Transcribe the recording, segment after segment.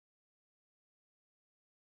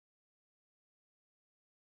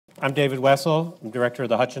I'm David Wessel. I'm director of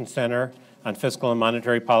the Hutchins Center on Fiscal and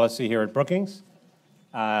Monetary Policy here at Brookings.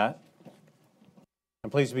 I'm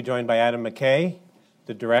pleased to be joined by Adam McKay,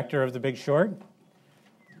 the director of The Big Short.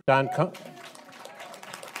 Don Cohn.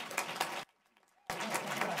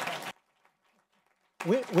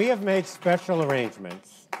 We have made special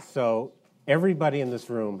arrangements, so everybody in this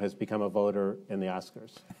room has become a voter in the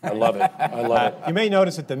Oscars. I love it. I love it. You may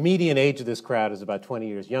notice that the median age of this crowd is about 20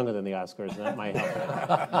 years younger than the Oscars, and that might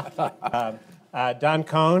help. Don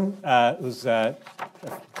Cohn, who's a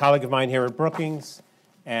colleague of mine here at Brookings,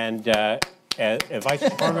 and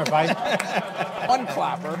former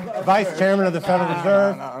vice chairman of the Federal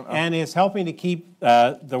Reserve, and is helping to keep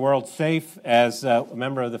the world safe as a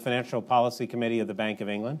member of the Financial Policy Committee of the Bank of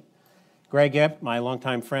England. Greg Ip, my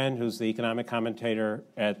longtime friend, who's the economic commentator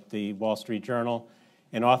at the Wall Street Journal,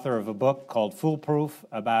 and author of a book called Foolproof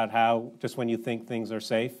about how just when you think things are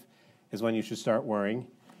safe is when you should start worrying.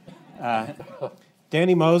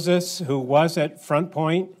 Danny Moses, who was at Front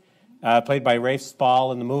Point, played by Rafe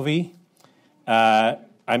Spall in the movie.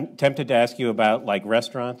 I'm tempted to ask you about like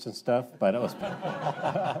restaurants and stuff, but it was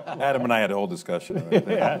Adam and I had a whole discussion.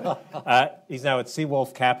 He's now at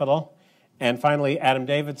Seawolf Capital. And finally, Adam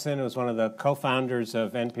Davidson, who was one of the co-founders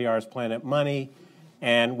of NPR's Planet Money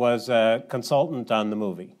and was a consultant on the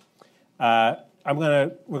movie. We're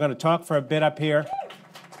going to talk for a bit up here.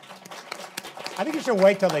 I think you should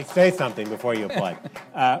wait till they say something before you apply.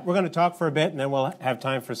 We're going to talk for a bit, and then we'll have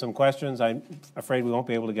time for some questions. I'm afraid we won't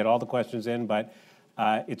be able to get all the questions in, but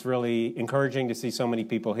it's really encouraging to see so many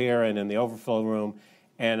people here and in the overflow room,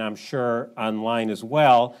 and I'm sure online as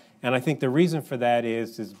well. And I think the reason for that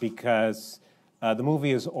is because the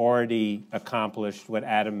movie has already accomplished what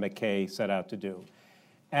Adam McKay set out to do.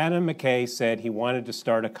 Adam McKay said he wanted to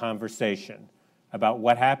start a conversation about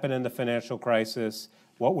what happened in the financial crisis,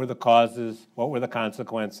 what were the causes, what were the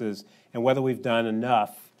consequences, and whether we've done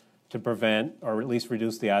enough to prevent or at least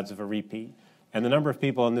reduce the odds of a repeat. And the number of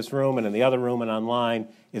people in this room and in the other room and online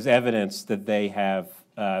is evidence that they have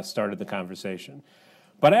started the conversation.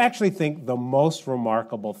 But I actually think the most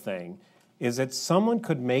remarkable thing is that someone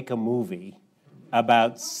could make a movie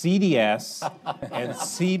about CDS and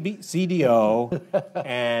CDO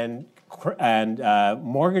and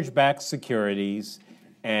mortgage-backed securities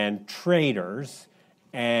and traders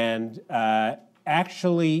and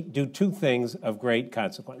actually do two things of great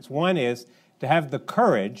consequence. One is to have the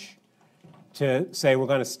courage to say, we're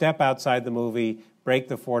going to step outside the movie, break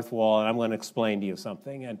the fourth wall, and I'm going to explain to you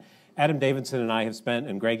something. And Adam Davidson and I have spent,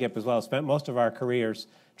 and Greg Ip as well, spent most of our careers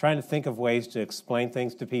trying to think of ways to explain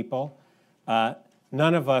things to people.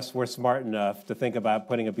 None of us were smart enough to think about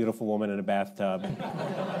putting a beautiful woman in a bathtub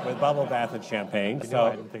with bubble bath and champagne.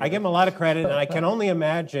 So I give him a lot of credit, and I can only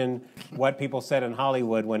imagine what people said in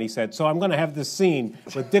Hollywood when he said, so I'm going to have this scene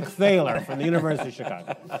with Dick Thaler from the University of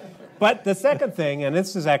Chicago. But the second thing, and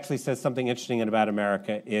this actually says something interesting about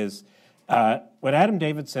America, is what Adam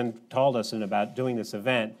Davidson told us about doing this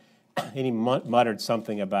event, and he muttered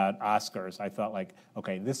something about Oscars. I thought, like,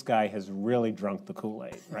 okay, this guy has really drunk the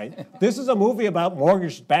Kool-Aid, right? This is a movie about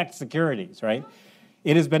mortgage-backed securities, right?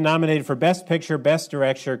 It has been nominated for Best Picture, Best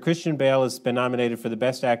Director. Christian Bale has been nominated for the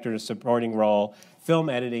Best Actor in a Supporting Role, Film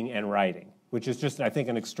Editing, and Writing, which is just, I think,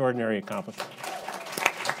 an extraordinary accomplishment.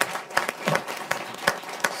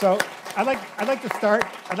 So I'd like to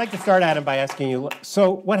start, Adam, by asking you,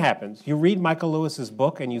 so what happens? You read Michael Lewis's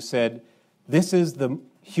book, and you said, this is the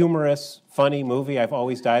humorous, funny movie I've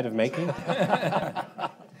always died of making?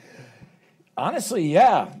 Honestly,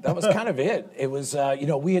 yeah, that was kind of it. It was,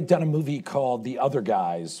 we had done a movie called The Other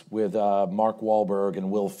Guys with Mark Wahlberg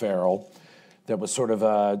and Will Ferrell that was sort of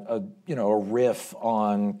a riff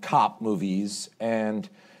on cop movies. And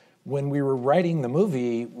when we were writing the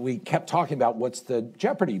movie, we kept talking about what's the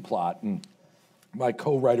Jeopardy plot. And my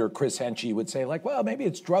co-writer, Chris Henchy, would say, like, well, maybe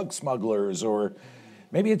it's drug smugglers or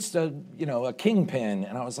maybe it's a kingpin.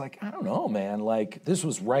 And I was like, I don't know, man. Like, this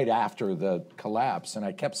was right after the collapse. And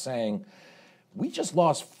I kept saying, we just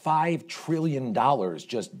lost $5 trillion,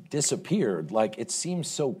 just disappeared. Like, it seems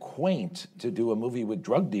so quaint to do a movie with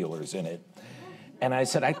drug dealers in it. And I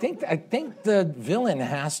said, I think the villain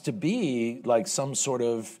has to be like some sort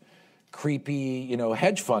of creepy,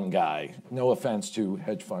 hedge fund guy. No offense to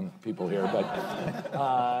hedge fund people here,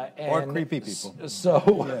 but or creepy people.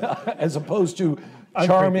 So, as opposed to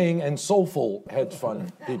charming and soulful hedge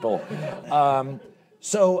fund people.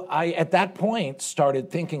 So I, at that point, started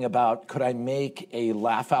thinking about, could I make a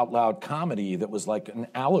laugh-out-loud comedy that was like an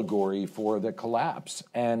allegory for the collapse?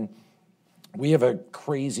 And we have a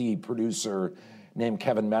crazy producer named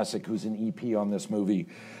Kevin Messick, who's an EP on this movie,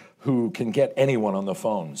 who can get anyone on the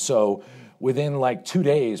phone. So within like 2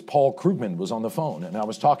 days, Paul Krugman was on the phone, and I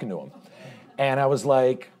was talking to him. And I was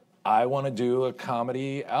like, I want to do a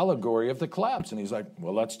comedy allegory of the collapse. And he's like,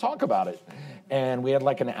 well, let's talk about it. And we had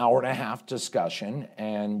like an hour-and-a-half discussion,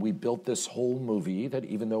 and we built this whole movie that,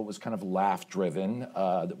 even though it was kind of laugh-driven,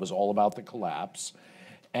 that was all about the collapse.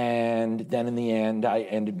 And then in the end, I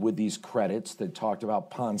ended with these credits that talked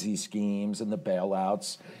about Ponzi schemes and the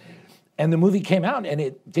bailouts. And the movie came out, and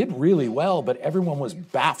it did really well, but everyone was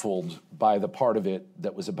baffled by the part of it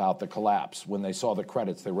that was about the collapse. When they saw the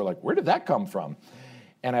credits, they were like, where did that come from?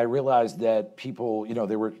 And I realized that people, you know,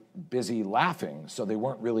 they were busy laughing, so they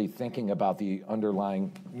weren't really thinking about the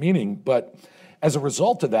underlying meaning. But as a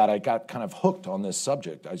result of that, I got kind of hooked on this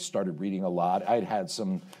subject. I started reading a lot. I'd had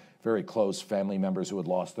some very close family members who had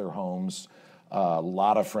lost their homes, a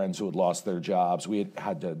lot of friends who had lost their jobs. We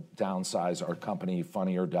had to downsize our company,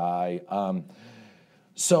 Funny or Die.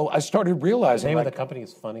 So I started realizing— The name of the company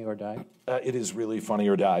is Funny or Die? It is really Funny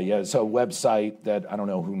or Die, yeah. It's a website that, I don't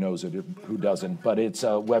know who knows it, who doesn't, but it's a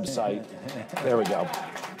website. There we go.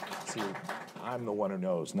 See, I'm the one who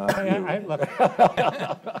knows, not you. Look,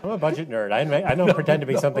 I'm a budget nerd. I don't pretend to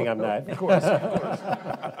be something I'm not. Of course,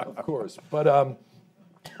 of course. But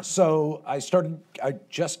so I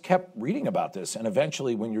just kept reading about this, and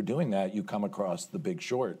eventually when you're doing that, you come across The Big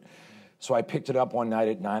Short. So I picked it up one night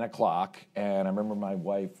at 9 o'clock, and I remember my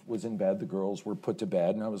wife was in bed, the girls were put to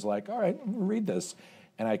bed, and I was like, all right, I'm gonna read this.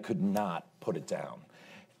 And I could not put it down.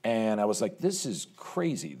 And I was like, this is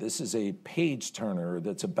crazy. This is a page turner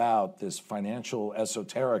that's about this financial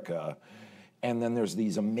esoterica, and then there's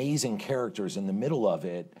these amazing characters in the middle of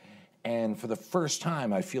it. And for the first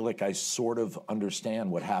time, I feel like I sort of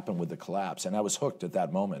understand what happened with the collapse. And I was hooked at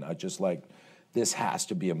that moment. I just like, this has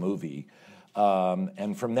to be a movie.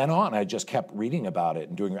 And from then on, I just kept reading about it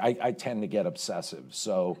and doing. I tend to get obsessive,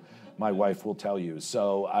 so my wife will tell you.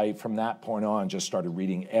 So from that point on, just started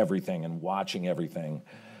reading everything and watching everything.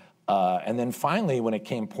 And then finally, when it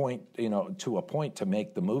came to a point to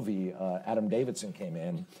make the movie, Adam Davidson came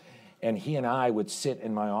in, and he and I would sit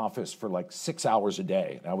in my office for like 6 hours a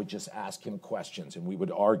day. And I would just ask him questions, and we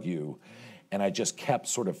would argue. And I just kept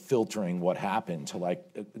sort of filtering what happened to like,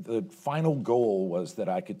 the final goal was that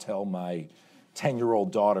I could tell my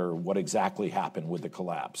 10-year-old daughter what exactly happened with the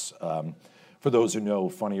collapse. For those who know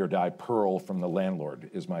Funny or Die, Pearl from The Landlord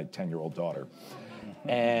is my 10-year-old daughter.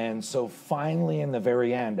 And so finally, in the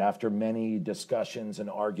very end, after many discussions and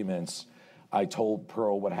arguments, I told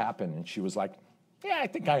Pearl what happened, and she was like, yeah, I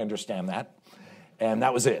think I understand that. And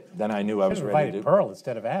that was it. Then I knew I was ready to— Pearl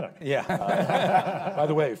instead of Adam. Yeah. By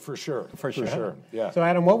the way, for sure. For sure. Yeah. So,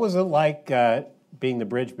 Adam, what was it like being the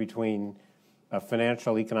bridge between a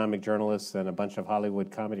financial economic journalist and a bunch of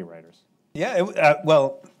Hollywood comedy writers? Yeah,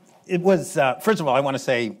 well, it was, first of all, I want to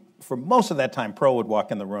say, for most of that time, Pearl would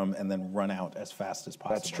walk in the room and then run out as fast as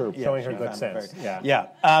possible. That's true. Yeah, showing her good sense.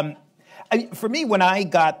 Yeah. For me, when I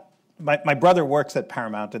got— My brother works at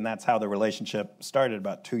Paramount, and that's how the relationship started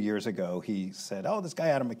about 2 years ago. He said, oh, this guy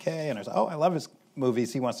Adam McKay, and I said, oh, I love his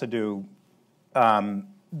movies. He wants to do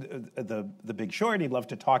the Big Short. He'd love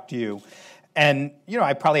to talk to you. And, you know,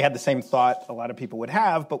 I probably had the same thought a lot of people would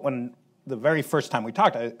have, but when the very first time we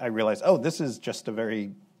talked, I realized, oh, this is just a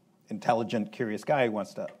very intelligent, curious guy who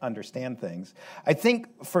wants to understand things. I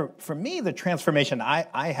think for me, the transformation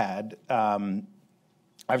I had—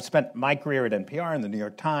 I've spent my career at NPR and the New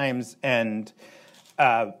York Times and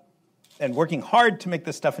working hard to make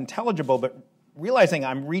this stuff intelligible, but realizing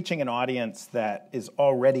I'm reaching an audience that is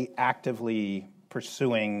already actively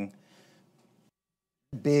pursuing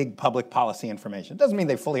big public policy information. It doesn't mean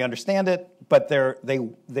they fully understand it, but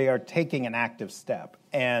they are taking an active step.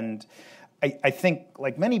 And I think,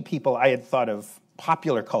 like many people, I had thought of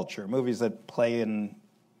popular culture, movies that play in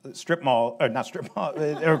strip mall, or not strip mall,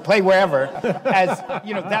 or play wherever, as,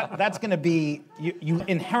 you know, that's going to be, you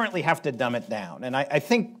inherently have to dumb it down. And I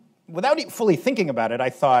think, without fully thinking about it, I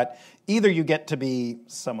thought either you get to be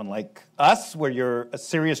someone like us, where you're a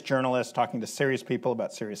serious journalist talking to serious people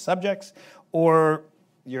about serious subjects, or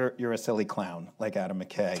you're a silly clown like Adam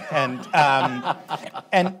McKay.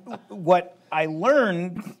 And what I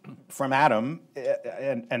learned from Adam,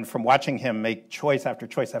 and from watching him make choice after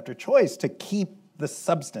choice after choice to keep the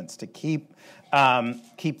substance, to keep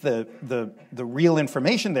the real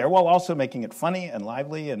information there, while also making it funny and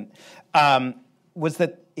lively, and was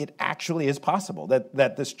that it actually is possible,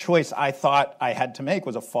 that this choice I thought I had to make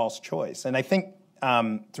was a false choice. And I think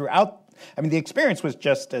throughout, I mean, the experience was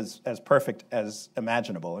just as perfect as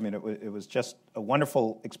imaginable. I mean, it was just a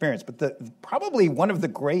wonderful experience. But probably one of the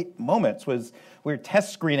great moments was we were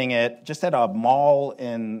test screening it just at a mall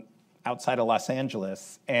outside of Los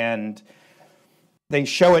Angeles, and they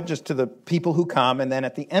show it just to the people who come, and then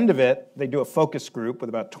at the end of it, they do a focus group with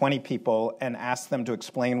about 20 people and ask them to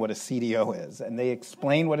explain what a CDO is. And they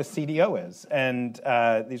explain what a CDO is. And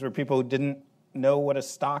these were people who didn't know what a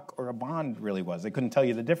stock or a bond really was. They couldn't tell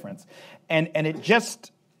you the difference. And it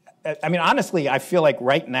just, I mean, honestly, I feel like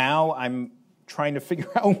right now I'm trying to figure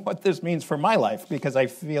out what this means for my life, because I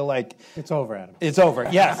feel like... It's over, Adam. It's over,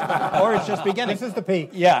 yes. Or it's just beginning. This is the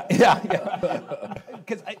peak. Yeah.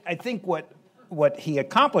 Because I think what he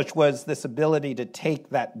accomplished was this ability to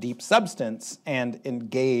take that deep substance and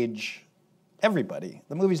engage everybody.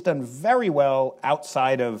 The movie's done very well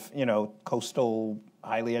outside of, coastal,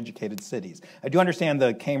 highly educated cities. I do understand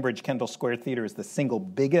the Cambridge Kendall Square Theater is the single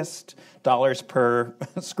biggest dollars per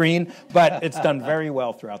screen, but it's done very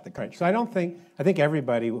well throughout the country. So I think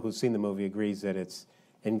everybody who's seen the movie agrees that it's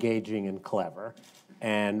engaging and clever.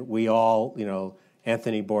 And we all,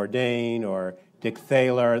 Anthony Bourdain or Dick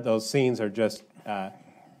Thaler, those scenes are just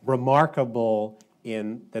remarkable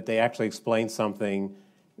in that they actually explain something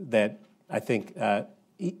that I think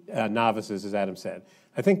novices, as Adam said.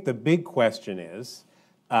 I think the big question is,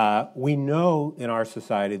 we know in our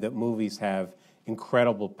society that movies have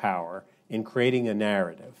incredible power in creating a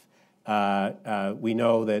narrative. We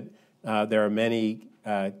know that there are many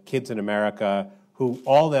kids in America who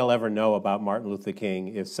all they'll ever know about Martin Luther King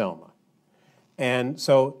is Selma. And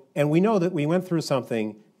we know that we went through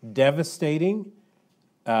something devastating.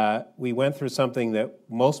 We went through something that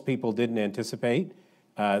most people didn't anticipate.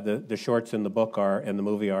 The shorts in the book and the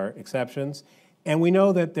movie are exceptions. And we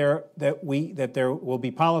know that there will be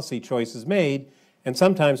policy choices made, and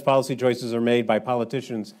sometimes policy choices are made by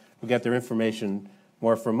politicians who get their information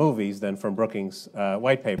more from movies than from Brookings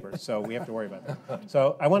white papers. So we have to worry about that.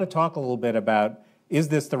 So I want to talk a little bit about, is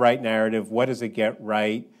this the right narrative? What does it get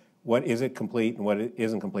right? What is it complete and what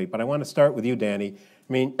isn't complete? But I want to start with you, Danny.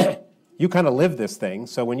 I mean, you kind of live this thing.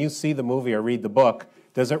 So when you see the movie or read the book,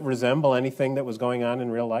 does it resemble anything that was going on in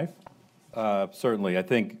real life? Certainly. I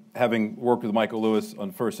think having worked with Michael Lewis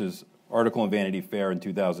on first his article in Vanity Fair in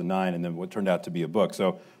 2009 and then what turned out to be a book.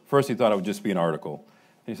 So first he thought it would just be an article.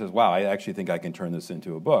 And he says, wow, I actually think I can turn this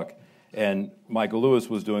into a book. And Michael Lewis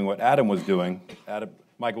was doing what Adam was doing.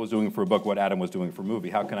 Michael was doing for a book what Adam was doing for a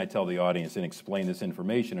movie. How can I tell the audience and explain this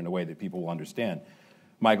information in a way that people will understand?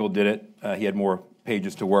 Michael did it. He had more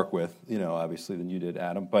pages to work with, obviously, than you did,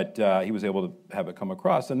 Adam. But he was able to have it come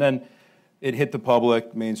across. And then it hit the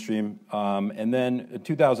public, mainstream. And then in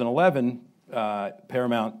 2011,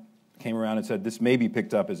 Paramount came around and said, this may be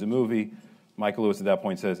picked up as a movie. Michael Lewis at that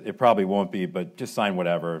point says, it probably won't be, but just sign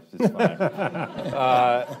whatever. It's fine.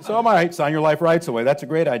 So I'm all right, sign your life rights away. That's a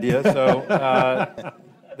great idea. So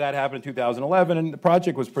that happened in 2011, and the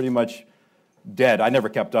project was pretty much dead. I never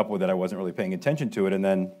kept up with it. I wasn't really paying attention to it. And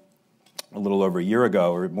then a little over a year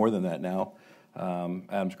ago, or more than that now,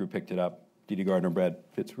 Adam's group picked it up. D.D. Gardner, Brad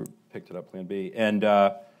Pitt's group picked it up, Plan B, and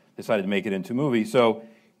decided to make it into a movie. So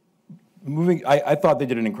I thought they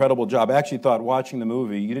did an incredible job. I actually thought watching the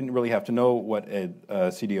movie, you didn't really have to know what a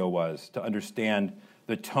CDO was to understand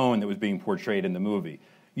the tone that was being portrayed in the movie.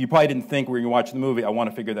 You probably didn't think when you were watching the movie, I want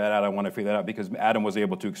to figure that out, I want to figure that out, because Adam was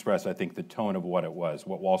able to express, I think, the tone of what it was,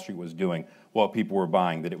 what Wall Street was doing, what people were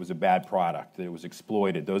buying, that it was a bad product, that it was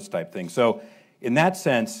exploited, those type things. So in that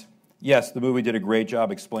sense, yes, the movie did a great job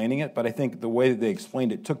explaining it, but I think the way that they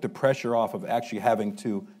explained it took the pressure off of actually having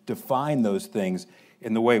to define those things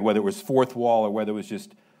in the way, whether it was fourth wall or whether it was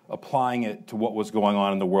just applying it to what was going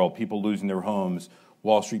on in the world, people losing their homes,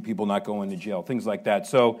 Wall Street people not going to jail, things like that.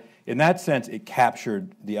 So in that sense, it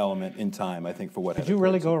captured the element in time, I think, for what Did you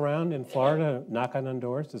really go around in Florida knocking on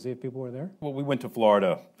doors to see if people were there? Well, we went to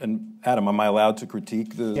Florida. And Adam, am I allowed to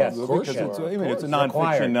critique the Yes, movie? of course Because you are. it's a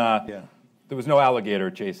nonfiction. There was no alligator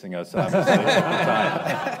chasing us, obviously,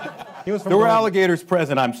 at the time. There were alligators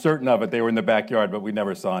present, I'm certain of it. They were in the backyard, but we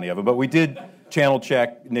never saw any of them. But we did channel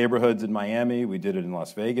check neighborhoods in Miami. We did it in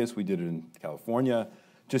Las Vegas. We did it in California,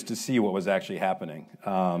 just to see what was actually happening.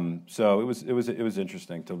 So it was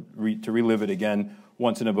interesting to relive it again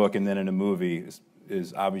once in a book and then in a movie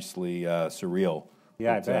is obviously surreal.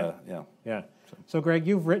 Yeah, but, I bet. Yeah. So, Greg,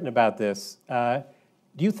 you've written about this. Do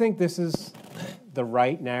you think this is the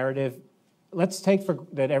right narrative? Let's take for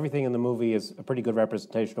that everything in the movie is a pretty good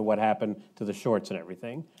representation of what happened to the shorts and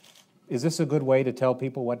everything. Is this a good way to tell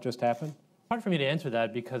people what just happened? Hard for me to answer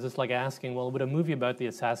that because it's like asking, well, would a movie about the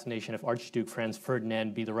assassination of Archduke Franz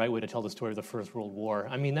Ferdinand be the right way to tell the story of the First World War?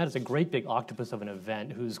 I mean, that is a great big octopus of an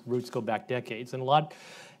event whose roots go back decades. And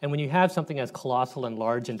when you have something as colossal and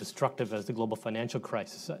large and destructive as the global financial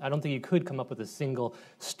crisis, I don't think you could come up with a single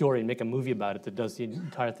story and make a movie about it that does the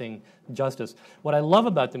entire thing justice. What I love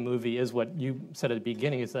about the movie is what you said at the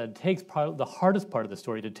beginning, is that it takes the hardest part of the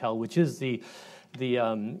story to tell, which is the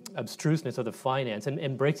abstruseness of the finance,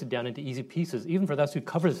 and breaks it down into easy pieces. Even for us who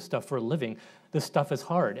cover this stuff for a living, this stuff is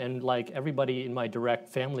hard. And like everybody in my direct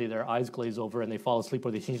family, their eyes glaze over and they fall asleep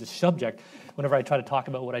or they change the subject whenever I try to talk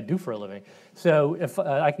about what I do for a living. So if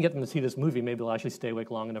I can get them to see this movie, maybe they'll actually stay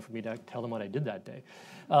awake long enough for me to tell them what I did that day.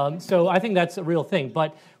 So I think that's a real thing.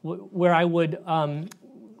 But where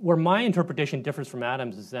my interpretation differs from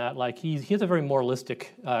Adam's is that like he has a very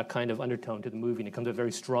moralistic kind of undertone to the movie, and it comes out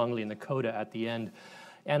very strongly in the coda at the end.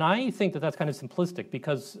 And I think that that's kind of simplistic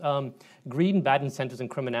because greed and bad incentives and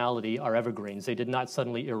criminality are evergreens. They did not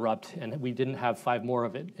suddenly erupt, and we didn't have 5 times more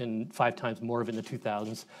of it in the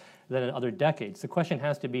 2000s than in other decades. The question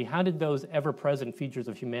has to be, how did those ever-present features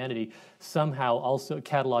of humanity somehow also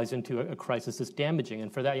catalyze into a crisis that's damaging?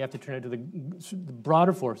 And for that, you have to turn it to the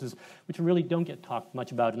broader forces, which really don't get talked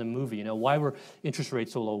much about in the movie. You know, why were interest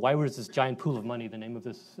rates so low? Why was this giant pool of money, the name of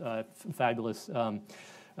this fabulous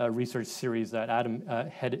research series that Adam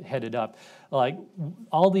headed up? Like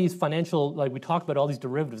all these financial, like we talked about all these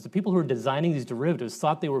derivatives, the people who were designing these derivatives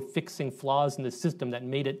thought they were fixing flaws in the system that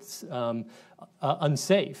made it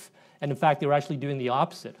unsafe. And in fact, they were actually doing the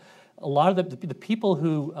opposite. A lot of the people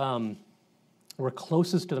who were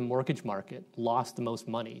closest to the mortgage market lost the most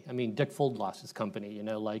money. I mean, Dick Fuld lost his company, you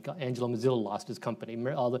know, like Angelo Mozilla lost his company.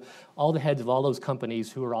 All the heads of all those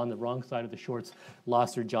companies who were on the wrong side of the shorts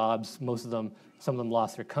lost their jobs. Some of them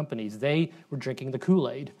lost their companies. They were drinking the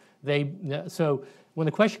Kool-Aid. So when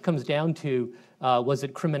the question comes down to was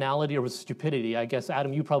it criminality or was it stupidity, I guess,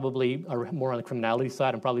 Adam, you probably are more on the criminality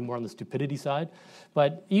side. I'm probably more on the stupidity side.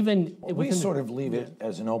 But even we sort of leave it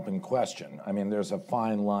as an open question. I mean, there's a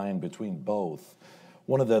fine line between both.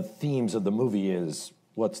 One of the themes of the movie is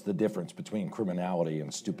what's the difference between criminality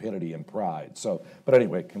and stupidity and pride. So, but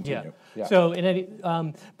anyway, continue. Yeah. So,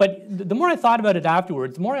 but the more I thought about it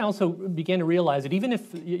afterwards, the more I also began to realize that even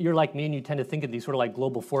if you're like me and you tend to think of these sort of like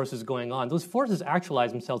global forces going on, those forces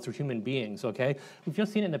actualize themselves through human beings. Okay, we've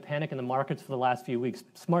just seen it in the panic in the markets for the last few weeks.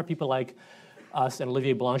 Smart people like us and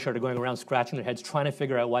Olivier Blanchard are going around scratching their heads trying to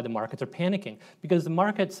figure out why the markets are panicking. Because the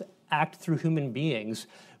markets act through human beings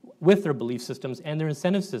with their belief systems and their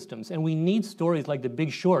incentive systems. And we need stories like The Big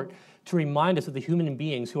Short to remind us of the human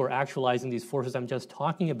beings who are actualizing these forces I'm just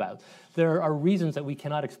talking about. There are reasons that we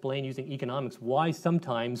cannot explain using economics why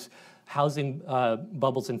sometimes housing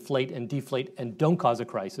bubbles inflate and deflate and don't cause a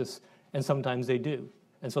crisis, and sometimes they do.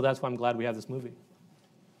 And so that's why I'm glad we have this movie.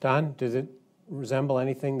 Don, does it resemble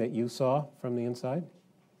anything that you saw from the inside?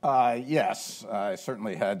 Yes, I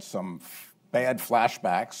certainly had some bad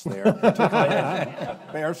flashbacks there, particularly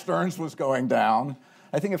Bear Stearns was going down.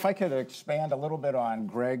 I think if I could expand a little bit on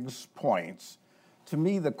Greg's points, to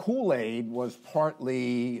me the Kool-Aid was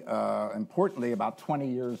partly, importantly, about 20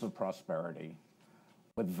 years of prosperity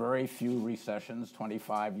with very few recessions,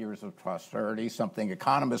 25 years of prosperity, something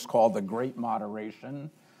economists call the Great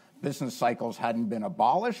Moderation. Business cycles hadn't been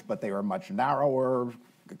abolished, but they were much narrower.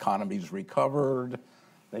 Economies recovered.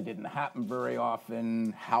 They didn't happen very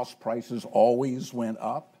often. House prices always went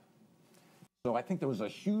up. So I think there was a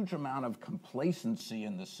huge amount of complacency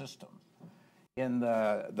in the system. In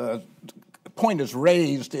the point is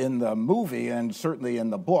raised in the movie and certainly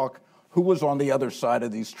in the book, who was on the other side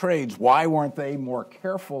of these trades? Why weren't they more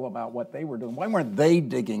careful about what they were doing? Why weren't they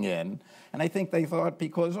digging in? And I think they thought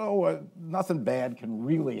because, nothing bad can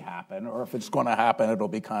really happen, or if it's going to happen, it'll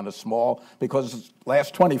be kind of small, because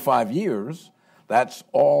last 25 years, that's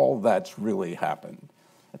all that's really happened.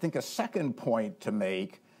 I think a second point to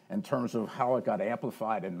make in terms of how it got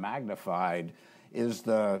amplified and magnified is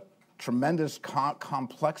the tremendous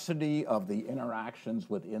complexity of the interactions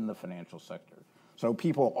within the financial sector. So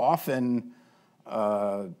people often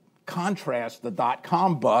contrast the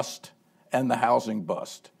dot-com bust and the housing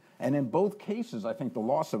bust. And in both cases, I think the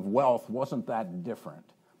loss of wealth wasn't that different.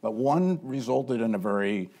 But one resulted in a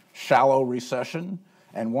very shallow recession,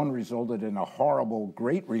 and one resulted in a horrible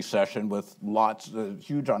Great Recession with lots of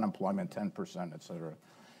huge unemployment, 10%, et cetera.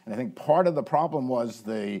 And I think part of the problem was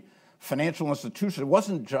the financial institution. It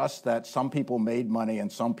wasn't just that some people made money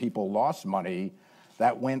and some people lost money.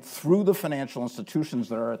 That went through the financial institutions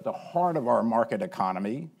that are at the heart of our market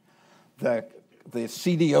economy. The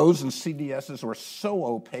CDOs and CDSs were so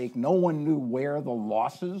opaque, no one knew where the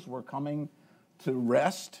losses were coming to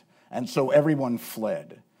rest. And so everyone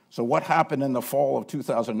fled. So what happened in the fall of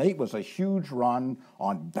 2008 was a huge run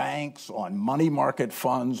on banks, on money market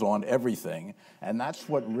funds, on everything. And that's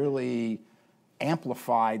what really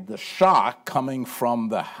amplified the shock coming from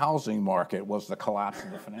the housing market, was the collapse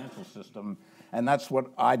of the financial system. And that's what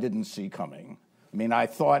I didn't see coming. I mean, I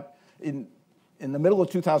thought in the middle of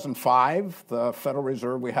 2005, the Federal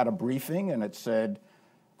Reserve, we had a briefing, and it said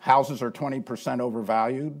houses are 20%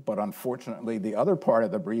 overvalued. But unfortunately, the other part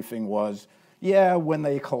of the briefing was, yeah, when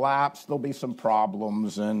they collapse, there'll be some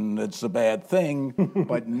problems, and it's a bad thing.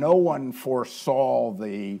 But no one foresaw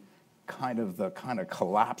the kind of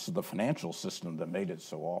collapse of the financial system that made it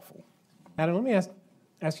so awful. Adam, let me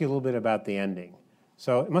ask you a little bit about the ending.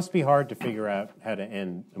 So it must be hard to figure out how to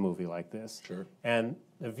end a movie like this. Sure. And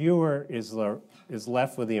the viewer is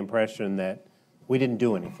left with the impression that we didn't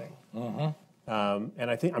do anything. And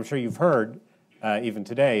I'm sure you've heard, even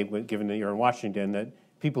today, given that you're in Washington, that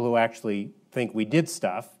people who actually think we did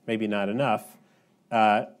stuff, maybe not enough,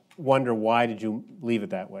 wonder why did you leave it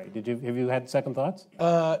that way? Have you had second thoughts?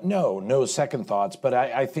 No second thoughts. But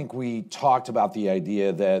I think we talked about the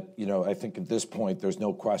idea that, I think at this point there's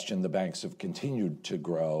no question the banks have continued to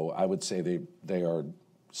grow. I would say they are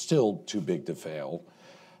still too big to fail.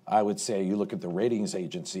 I would say you look at the ratings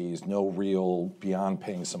agencies, no real, beyond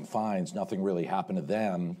paying some fines, nothing really happened to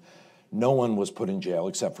them. No one was put in jail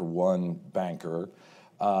except for one banker.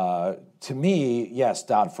 To me, yes,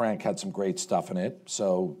 Dodd-Frank had some great stuff in it,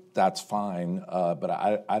 so that's fine, but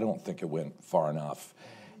I don't think it went far enough.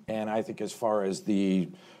 And I think as far as the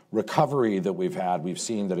recovery that we've had, we've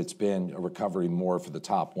seen that it's been a recovery more for the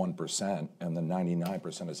top 1%, and the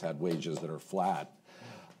 99% has had wages that are flat.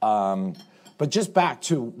 But just back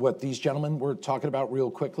to what these gentlemen were talking about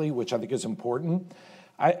real quickly, which I think is important,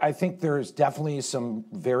 I think there's definitely some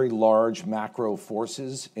very large macro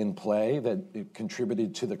forces in play that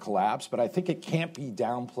contributed to the collapse, but I think it can't be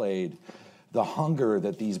downplayed the hunger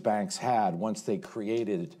that these banks had once they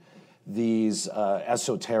created these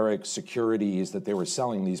esoteric securities that they were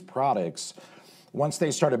selling, these products. Once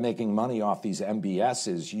they started making money off these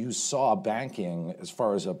MBSs, you saw banking, as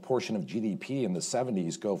far as a portion of GDP in the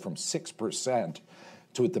 70s, go from 6%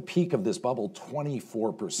 to, at the peak of this bubble,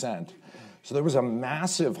 24%. So there was a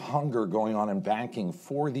massive hunger going on in banking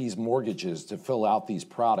for these mortgages to fill out these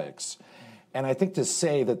products. And I think to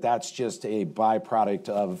say that that's just a byproduct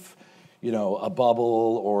of, a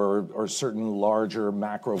bubble or certain larger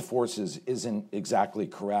macro forces isn't exactly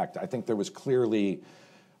correct. I think there was clearly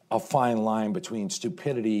a fine line between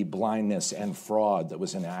stupidity, blindness, and fraud that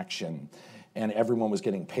was in action. And everyone was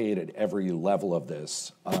getting paid at every level of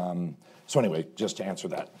this. So anyway, just to answer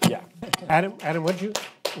that, yeah. Adam,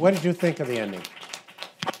 what did you think of the ending?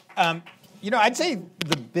 I'd say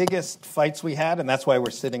the biggest fights we had, and that's why we're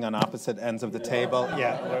sitting on opposite ends of the table.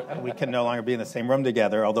 Yeah, we can no longer be in the same room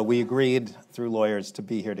together, although we agreed through lawyers to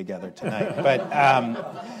be here together tonight. But,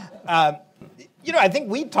 I think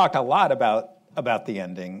we talked a lot about the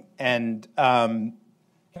ending. And can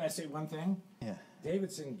I say one thing? Yeah.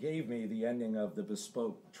 Davidson gave me the ending of the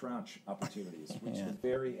bespoke tranche opportunities, which is the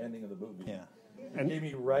very ending of the movie. Yeah. And gave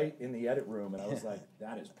me right in the edit room, and I was like,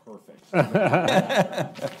 that is perfect.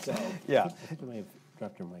 So, yeah. You may have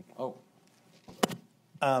dropped your mic. Oh.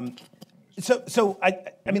 So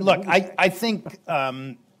I mean, look, I think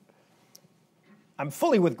I'm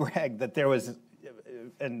fully with Greg that there was,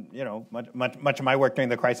 and much of my work during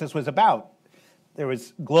the crisis was about, there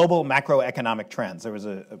was global macroeconomic trends. There was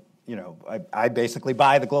I basically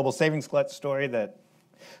buy the global savings glut story that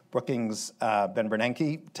Brookings Ben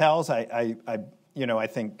Bernanke tells. I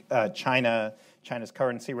think China's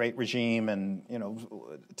currency rate regime and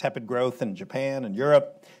tepid growth in Japan and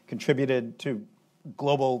Europe contributed to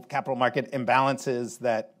global capital market imbalances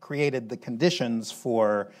that created the conditions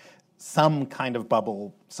for some kind of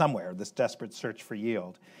bubble somewhere, this desperate search for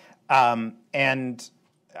yield. And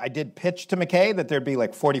I did pitch to McKay that there'd be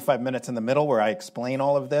like 45 minutes in the middle where I explain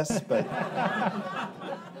all of this, but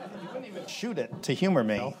he wouldn't even shoot it to humor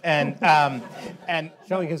me. No. And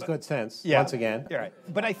showing his good sense, once again. You're right.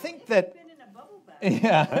 But I think that... Been in a bubble bath.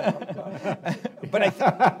 Yeah. But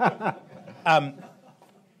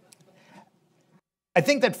I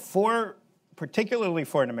think that particularly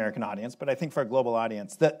for an American audience, but I think for a global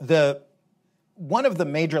audience, one of the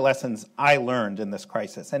major lessons I learned in this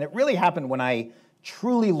crisis, and it really happened when I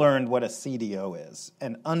truly learned what a CDO is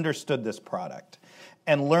and understood this product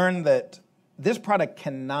and learned that this product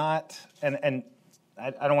cannot, and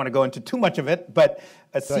I don't want to go into too much of it, but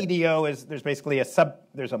a CDO is, there's basically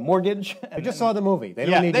there's a mortgage. We just saw the movie. They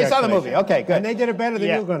don't need they saw the movie. Okay, good. And they did it better than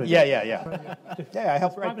you were going to do. Yeah, I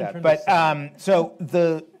helped write that. But so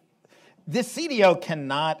this CDO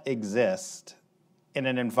cannot exist in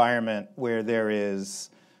an environment where there is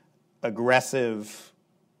aggressive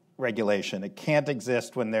regulation. It can't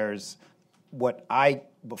exist when there's what I,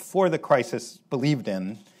 before the crisis, believed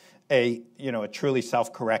in, a truly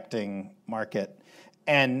self-correcting market.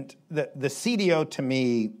 And the CDO, to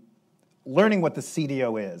me, learning what the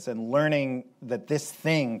CDO is and learning that this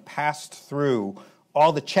thing passed through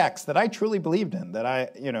all the checks that I truly believed in, that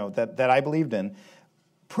I believed in,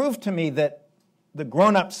 proved to me that the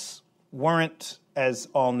grown-ups weren't as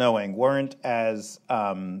all-knowing, weren't as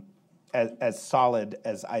solid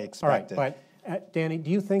as I expected. All right, but Danny, do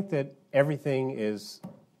you think that everything is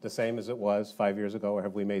the same as it was 5 years ago, or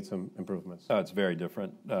have we made some improvements? Oh, it's very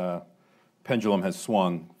different. Pendulum has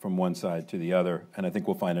swung from one side to the other, and I think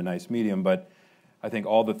we'll find a nice medium, but I think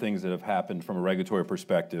all the things that have happened from a regulatory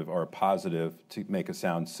perspective are positive to make a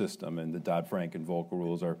sound system, and the Dodd-Frank and Volcker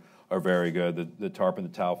rules are very good. The TARP and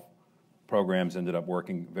the TALF programs ended up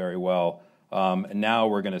working very well. And now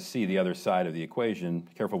we're going to see the other side of the equation.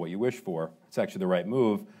 Careful what you wish for. It's actually the right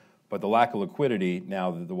move, but the lack of liquidity now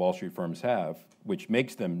that the Wall Street firms have, which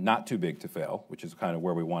makes them not too big to fail, which is kind of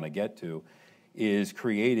where we want to get to, is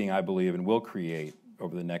creating, I believe, and will create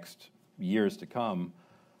over the next years to come,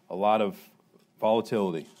 a lot of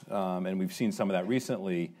volatility. And we've seen some of that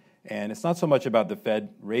recently. And it's not so much about the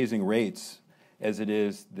Fed raising rates as it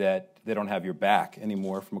is that they don't have your back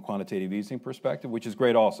anymore from a quantitative easing perspective, which is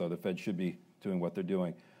great also. The Fed should be doing what they're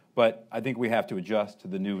doing. But I think we have to adjust to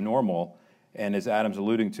the new normal. And as Adam's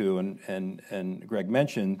alluding to and Greg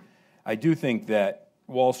mentioned, I do think that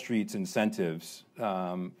Wall Street's incentives,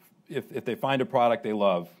 if they find a product they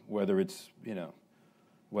love, whether it's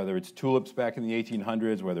tulips back in the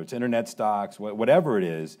 1800s, whether it's internet stocks, whatever it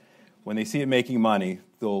is, when they see it making money,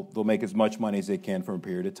 they'll make as much money as they can for a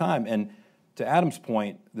period of time. And to Adam's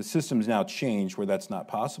point, the system's now changed where that's not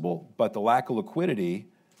possible, but the lack of liquidity,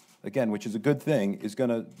 again, which is a good thing, is going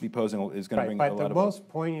to bring a lot of... But the most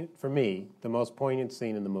poignant, for me, the most poignant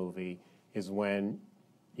scene in the movie is when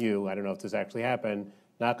you, I don't know if this actually happened,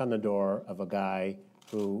 knock on the door of a guy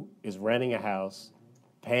who is renting a house,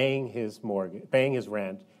 paying his mortgage, paying his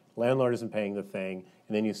rent, landlord isn't paying the thing,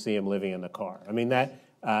 and then you see him living in the car. I mean, that,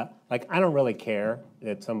 I don't really care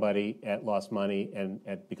that somebody lost money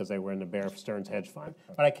because they were in the Bear Stearns hedge fund,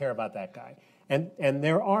 but I care about that guy. And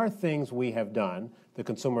there are things we have done, the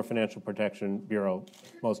Consumer Financial Protection Bureau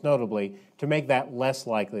most notably, to make that less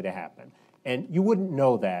likely to happen. And you wouldn't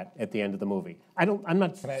know that at the end of the movie. I'm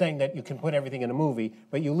not saying that you can put everything in a movie,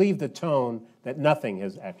 but you leave the tone that nothing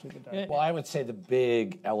has actually been done. Well, I would say the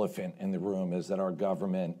big elephant in the room is that our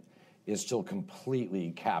government is still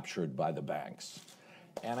completely captured by the banks.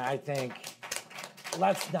 And I think,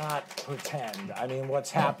 let's not pretend. I mean,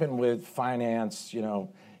 what's happened with finance,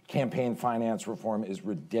 campaign finance reform is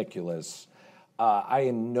ridiculous. I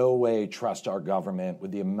in no way trust our government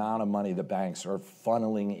with the amount of money the banks are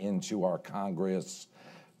funneling into our Congress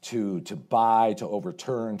to buy, to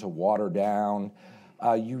overturn, to water down.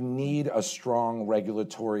 You need a strong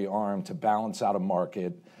regulatory arm to balance out a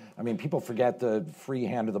market. I mean, people forget the free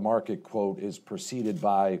hand of the market quote is preceded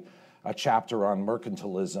by a chapter on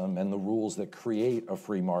mercantilism and the rules that create a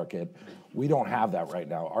free market. We don't have that right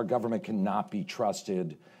now. Our government cannot be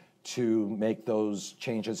trusted to make those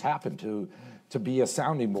changes happen, to be a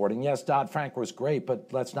sounding board. And yes, Dodd-Frank was great, but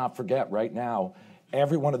let's not forget right now,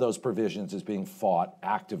 every one of those provisions is being fought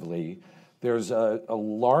actively. There's a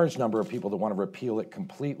large number of people that want to repeal it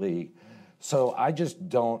completely. So I just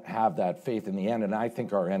don't have that faith in the end, and I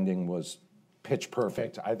think our ending was pitch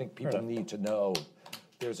perfect. I think people need to know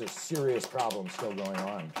there's a serious problem still going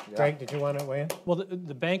on. Yeah. Greg, did you want to weigh in? Well,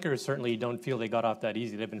 the bankers certainly don't feel they got off that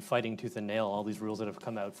easy. They've been fighting tooth and nail all these rules that have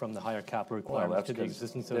come out from the higher capital requirements to the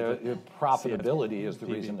existence of the profitability is the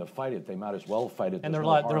reason to fight it. They might as well fight it. And they're a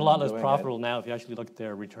lot less profitable now if you actually look at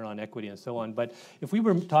their return on equity and so on. But if we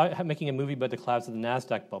were making a movie about the collapse of the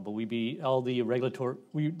NASDAQ bubble,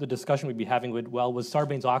 the discussion we'd be having was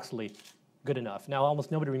Sarbanes-Oxley good enough? Now,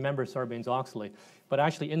 almost nobody remembers Sarbanes-Oxley, but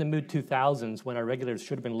actually in the mid-2000s, when our regulators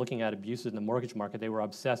should have been looking at abuses in the mortgage market, they were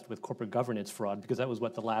obsessed with corporate governance fraud because that was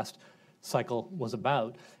what the last cycle was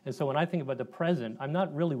about. And so when I think about the present, I'm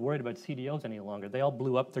not really worried about CDOs any longer. They all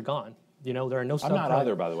blew up, they're gone. There are no I'm not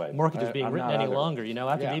either, by the way. mortgages being written any longer.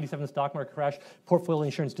 After the 87 stock market crash, portfolio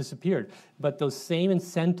insurance disappeared. But those same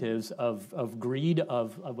incentives of greed,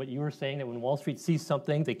 of what you were saying, that when Wall Street sees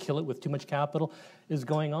something, they kill it with too much capital, is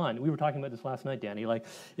going on. We were talking about this last night, Danny. Like,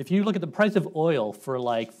 if you look at the price of oil for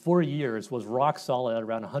 4 years was rock solid at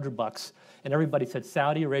around $100, and everybody said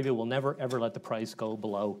Saudi Arabia will never ever let the price go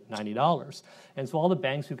below $90. And so all the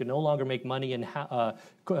banks who could no longer make money in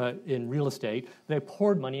real estate, they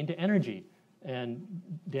poured money into energy. And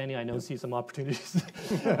Danny, I know, sees some opportunities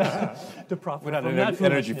to profit We're not from an that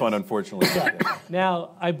energy fund, foolishness. unfortunately.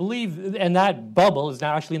 Now, I believe, and that bubble is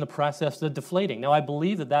now actually in the process of deflating. Now, I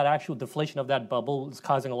believe that actual deflation of that bubble is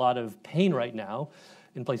causing a lot of pain right now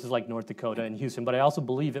in places like North Dakota and Houston, but I also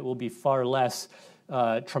believe it will be far less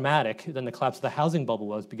traumatic than the collapse of the housing bubble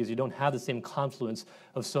was, because you don't have the same confluence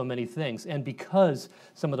of so many things. And because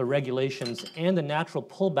some of the regulations and the natural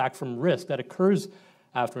pullback from risk that occurs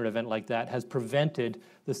after an event like that has prevented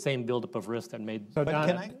the same buildup of risk that made. So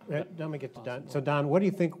Don, let me get to Don. So Don, what do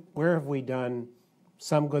you think, where have we done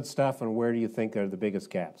some good stuff, and where do you think are the biggest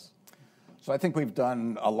gaps? So I think we've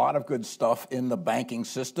done a lot of good stuff in the banking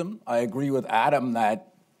system. I agree with Adam that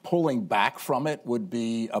pulling back from it would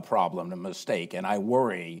be a problem, a mistake, and I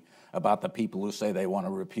worry about the people who say they want to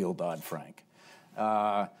repeal Dodd-Frank.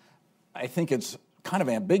 I think it's kind of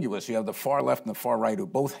ambiguous. You have the far left and the far right who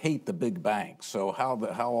both hate the big banks. So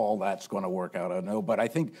how all that's going to work out, I don't know. But I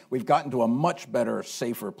think we've gotten to a much better,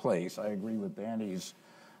 safer place. I agree with Danny's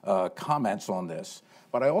comments on this.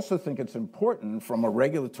 But I also think it's important from a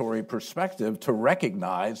regulatory perspective to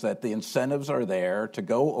recognize that the incentives are there to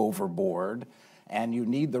go overboard, and you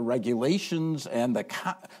need the regulations and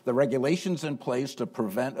the regulations in place to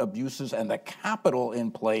prevent abuses and the capital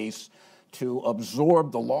in place to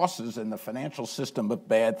absorb the losses in the financial system if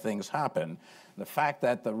bad things happen. The fact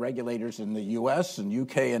that the regulators in the U.S. and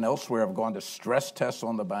U.K. and elsewhere have gone to stress tests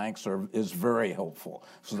on the banks is very helpful.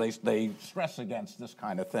 So they stress against this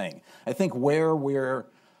kind of thing. I think where we're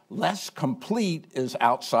less complete is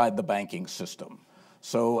outside the banking system.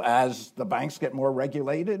 So as the banks get more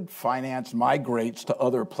regulated, finance migrates to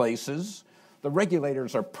other places. The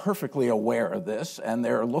regulators are perfectly aware of this, and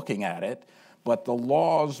they're looking at it. But the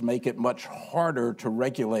laws make it much harder to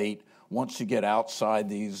regulate once you get outside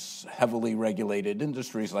these heavily regulated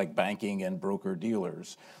industries like banking and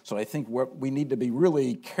broker-dealers. So I think we need to be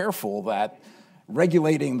really careful that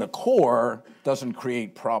regulating the core doesn't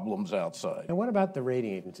create problems outside. And what about the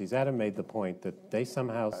rating agencies? Adam made the point that they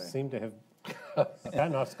somehow seem to have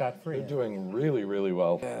gotten off scot-free. They're doing really, really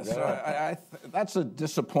well. Yeah, so that's a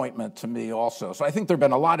disappointment to me also. So I think there have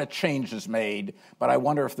been a lot of changes made, but I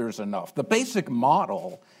wonder if there's enough. The basic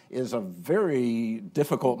model is a very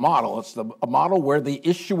difficult model. It's a model where the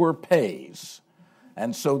issuer pays.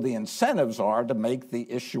 And so the incentives are to make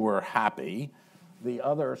the issuer happy. The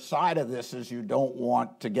other side of this is you don't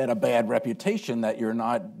want to get a bad reputation that you're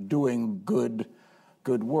not doing good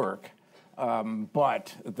work.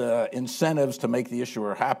 But the incentives to make the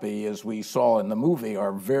issuer happy, as we saw in the movie,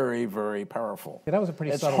 are very, very powerful. Yeah, that was a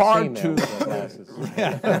pretty It's subtle hard scene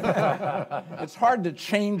to It's hard to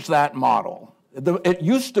change that model. It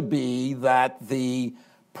used to be that the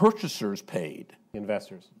purchasers paid.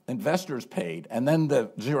 Investors paid, and then the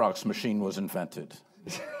Xerox machine was invented.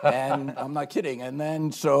 And I'm not kidding. And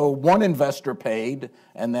then so one investor paid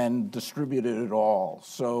and then distributed it all.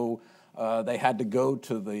 So they had to go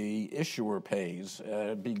to the issuer pays.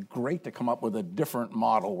 It'd be great to come up with a different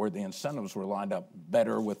model where the incentives were lined up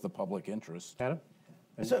better with the public interest. Adam?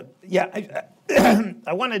 So, yeah,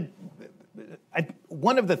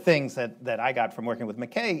 one of the things that I got from working with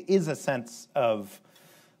McKay is a sense of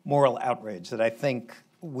moral outrage that I think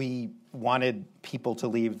we wanted people to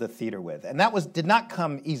leave the theater with. And that did not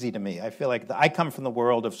come easy to me. I feel like I come from the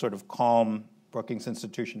world of sort of calm Brookings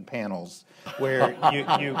Institution panels where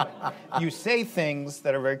you say things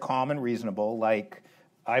that are very calm and reasonable, like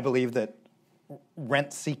I believe that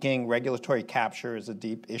rent-seeking regulatory capture is a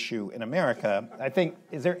deep issue in America. I think,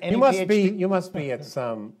 is there any You must be at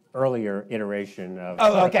some earlier iteration of...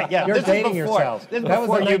 Oh, okay, yeah. You're dating yourself. This is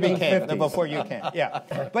before you became. Before you came,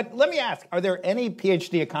 yeah. But let me ask, are there any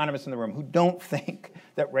PhD economists in the room who don't think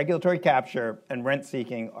that regulatory capture and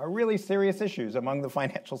rent-seeking are really serious issues among the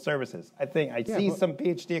financial services? I see some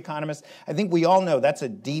PhD economists. I think we all know that's a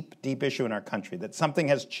deep, deep issue in our country, that something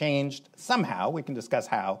has changed somehow, we can discuss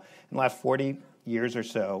how, in the last 40 years or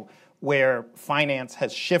so, where finance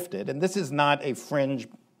has shifted. And this is not a fringe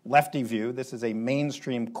lefty view. This is a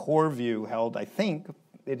mainstream core view held, I think,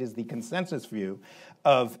 it is the consensus view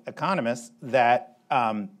of economists that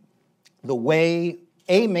a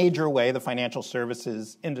major way the financial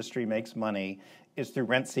services industry makes money is through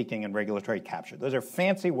rent-seeking and regulatory capture. Those are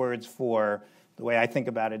fancy words for the way I think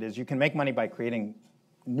about it is you can make money by creating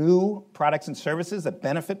new products and services that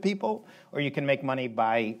benefit people, or you can make money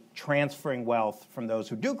by transferring wealth from those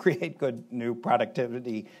who do create good new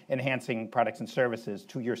productivity enhancing products and services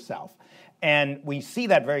to yourself. And we see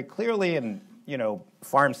that very clearly in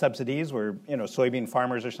farm subsidies where, soybean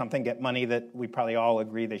farmers or something get money that we probably all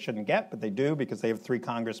agree they shouldn't get, but they do because they have 3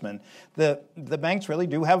 congressmen. The banks really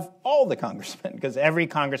do have all the congressmen because every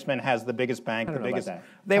congressman has the biggest bank, the biggest.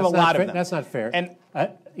 They have a lot of them. That's not fair. And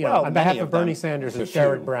on behalf of Bernie Sanders and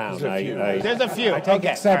Sherrod Brown, there's a few. I take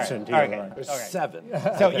exception to you. There's 7.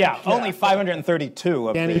 So only 532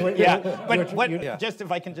 of Danny, but just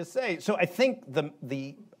if I can just say, so I think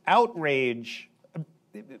the outrage,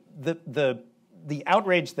 the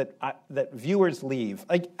outrage that viewers leave,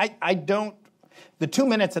 I don't. The 2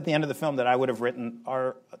 minutes at the end of the film that I would have written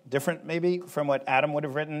are different, maybe, from what Adam would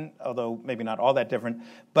have written, although maybe not all that different.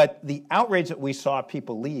 But the outrage that we saw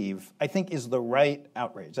people leave, I think, is the right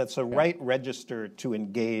outrage. That's the right register to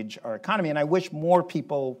engage our economy. And I wish more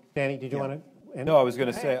people. Danny, did you want to? No, I was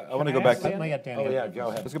going to say, I want to go back to. Go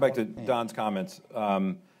ahead. Let's go back to Don's comments,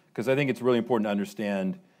 because I think it's really important to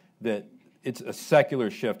understand that it's a secular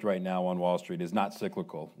shift right now on Wall Street. It's not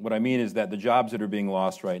cyclical. What I mean is that the jobs that are being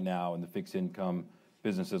lost right now in the fixed income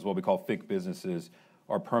businesses, what we call FIC businesses,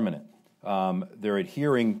 are permanent. They're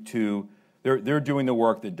adhering to, they're doing the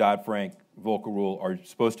work that Dodd-Frank, Volcker Rule are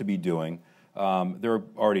supposed to be doing. They're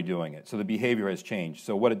already doing it. So the behavior has changed.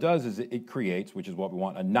 So what it does is it creates, which is what we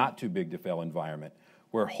want, a not too big to fail environment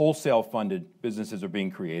where wholesale funded businesses are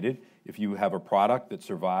being created. If you have a product that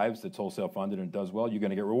survives, that's wholesale funded and does well, you're going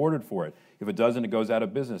to get rewarded for it. If it doesn't, it goes out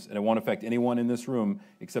of business, and it won't affect anyone in this room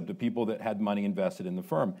except the people that had money invested in the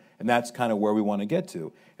firm. And that's kind of where we want to get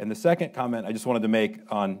to. And the second comment I just wanted to make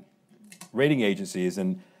on rating agencies,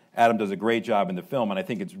 and Adam does a great job in the film, and I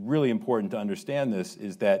think it's really important to understand this,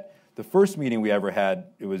 is that the first meeting we ever had,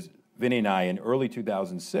 it was Vinny and I in early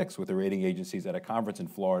 2006 with the rating agencies at a conference in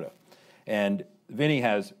Florida. And Vinny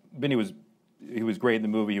was great in the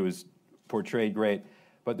movie. He was portrayed great.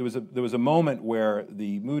 But there was a moment where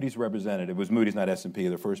the Moody's representative, it was Moody's, not S&P,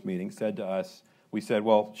 the first meeting, said to us, we said,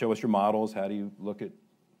 well, show us your models. How do you look at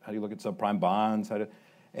subprime bonds?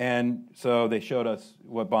 And so they showed us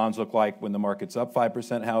what bonds look like when the market's up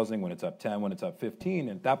 5% housing, when it's up 10, when it's up 15.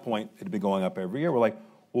 And at that point, it had been going up every year. We're like,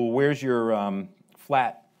 well, where's your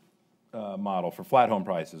flat model for flat home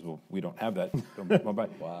prices? Well, we don't have that.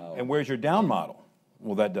 Wow. And where's your down model?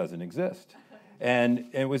 Well, that doesn't exist. And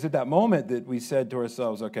it was at that moment that we said to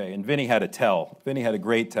ourselves, okay, and Vinny had a tell. Vinny had a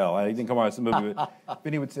great tell. I didn't come out with the movie, but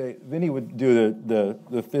Vinny would do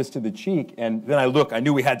the fist to the cheek, and then I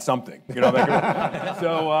knew we had something. So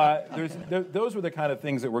those were the kind of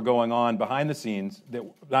things that were going on behind the scenes,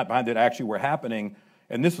 that actually were happening.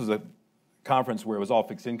 And this was a conference where it was all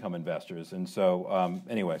fixed income investors. And so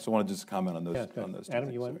anyway, so I want to just comment on those. On those Adam,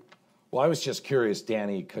 you want? Well, I was just curious,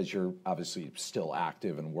 Danny, because you're obviously still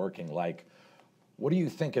active and working. What do you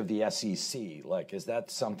think of the SEC? Is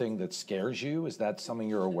that something that scares you? Is that something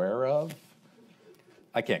you're aware of?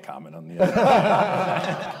 I can't comment on the other.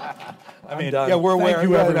 We're aware. Thank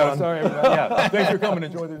you, everyone. Sorry, everybody. Yeah, thanks for coming.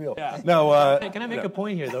 Enjoy the deal. Yeah. No. Can I make a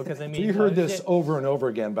point here, though? Because we heard this over and over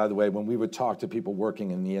again. By the way, when we would talk to people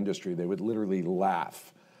working in the industry, they would literally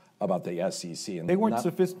laugh about the SEC. And they weren't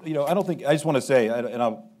sophisticated. I don't think. I just want to say,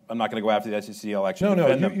 I'm not going to go after the SEC. I'll actually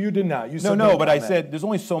defend them. You did not. You said but I said there's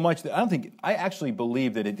only so much that I actually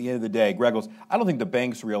believe that at the end of the day, Greg goes, I don't think the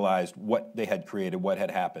banks realized what they had created, what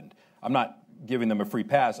had happened. I'm not giving them a free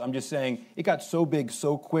pass. I'm just saying it got so big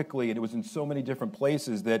so quickly and it was in so many different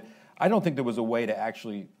places that I don't think there was a way to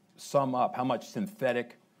actually sum up how much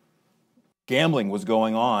synthetic gambling was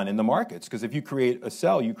going on in the markets. Because if you create a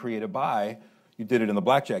sell, you create a buy. You did it in the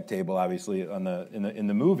blackjack table, obviously, in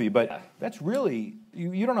the movie. But that's really,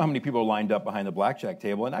 you don't know how many people are lined up behind the blackjack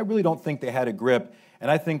table. And I really don't think they had a grip. And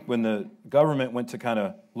I think when the government went to kind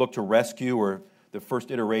of look to rescue or the first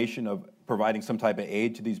iteration of providing some type of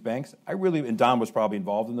aid to these banks, and Don was probably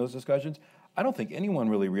involved in those discussions, I don't think anyone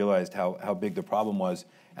really realized how big the problem was.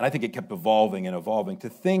 And I think it kept evolving and evolving. To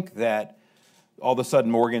think that all of a sudden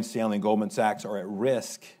Morgan Stanley and Goldman Sachs are at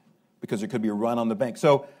risk because there could be a run on the bank.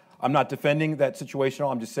 So I'm not defending that situation at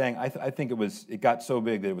all. I'm just saying I think it got so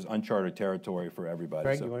big that it was uncharted territory for everybody.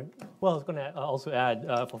 Greg, so. you want? Well, I was going to also add,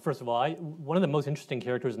 well, first of all, one of the most interesting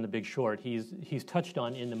characters in The Big Short, he's touched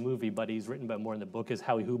on in the movie, but he's written about more in the book, is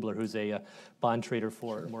Howie Hubler, who's a bond trader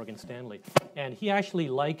for Morgan Stanley. And he actually,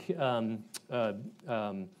 like Greg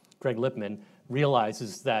Lippman,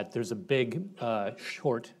 realizes that there's a big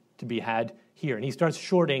short to be had here. And he starts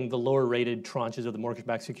shorting the lower-rated tranches of the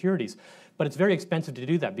mortgage-backed securities. But it's very expensive to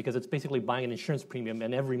do that because it's basically buying an insurance premium,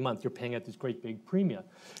 and every month you're paying out this great big premium.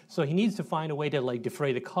 So he needs to find a way to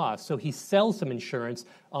defray the cost. So he sells some insurance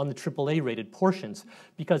on the AAA-rated portions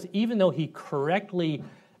because even though he correctly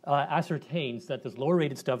ascertains that this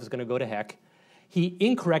lower-rated stuff is going to go to heck, he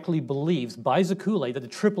incorrectly believes, buys a Kool-Aid, that the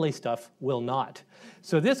AAA stuff will not.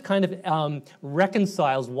 So this kind of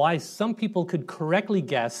reconciles why some people could correctly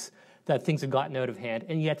guess that things had gotten out of hand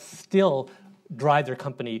and yet still drive their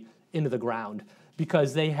company into the ground,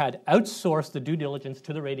 because they had outsourced the due diligence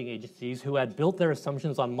to the rating agencies, who had built their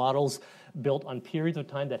assumptions on models built on periods of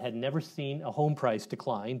time that had never seen a home price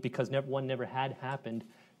decline, because one never had happened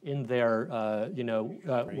in their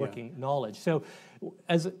working knowledge. So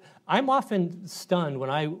I'm often stunned when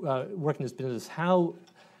I work in this business how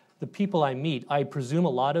the people I meet, I presume a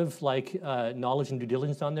lot of knowledge and due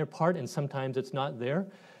diligence on their part, and sometimes it's not there.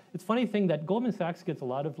 It's a funny thing that Goldman Sachs gets a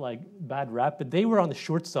lot of bad rap, but they were on the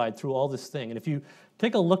short side through all this thing. And if you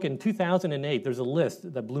take a look in 2008, there's a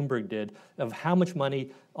list that Bloomberg did of how much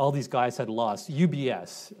money all these guys had lost.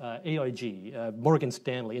 UBS, AIG, Morgan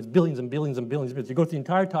Stanley. It's billions and billions and billions. You go through the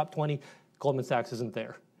entire top 20, Goldman Sachs isn't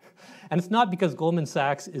there. And it's not because Goldman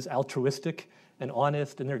Sachs is altruistic and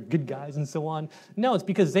honest and they're good guys and so on. No, it's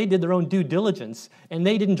because they did their own due diligence and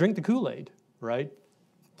they didn't drink the Kool-Aid, right?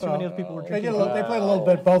 Too many other people were drinking. They played a little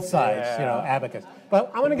bit both sides, abacus. But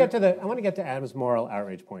I want to get to Adam's moral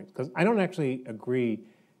outrage point, because I don't actually agree,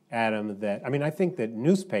 Adam, that I think that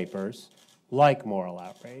newspapers like moral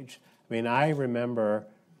outrage. I remember,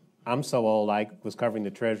 I'm so old, I was covering the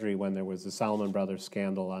Treasury when there was the Salomon Brothers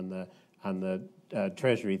scandal on the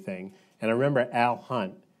Treasury thing, and I remember Al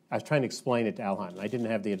Hunt. I was trying to explain it to Al Hunt, and I didn't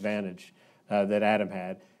have the advantage that Adam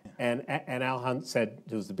had. And Al Hunt said,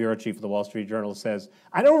 who's the bureau chief of the Wall Street Journal, says,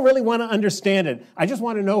 I don't really want to understand it. I just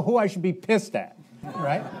want to know who I should be pissed at,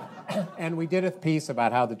 right? And we did a piece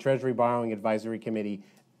about how the Treasury Borrowing Advisory Committee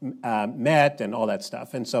met and all that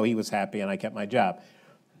stuff. And so he was happy and I kept my job.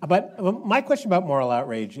 But my question about moral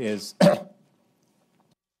outrage is,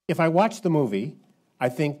 if I watch the movie, I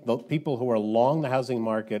think the people who are long the housing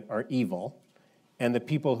market are evil, and the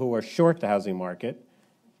people who are short the housing market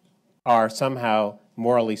are somehow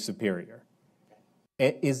morally superior.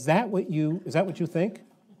 Is that what you think?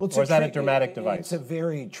 Well, or is that a dramatic device? It's a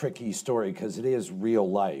very tricky story because it is real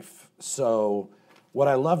life. So what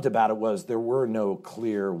I loved about it was there were no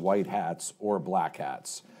clear white hats or black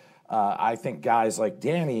hats. I think guys like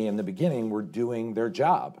Danny in the beginning were doing their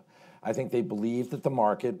job. I think they believed that the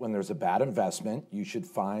market, when there's a bad investment, you should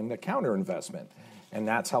find the counter investment. And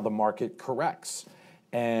that's how the market corrects.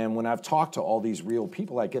 And when I've talked to all these real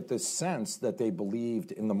people, I get this sense that they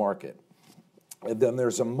believed in the market. And then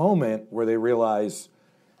there's a moment where they realize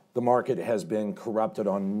the market has been corrupted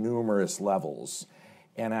on numerous levels.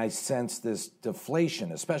 And I sense this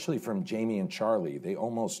deflation, especially from Jamie and Charlie. They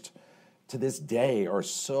almost, to this day, are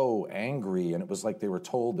so angry. And it was like they were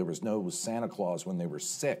told there was no Santa Claus when they were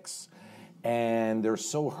 6. And they're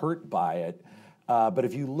so hurt by it. But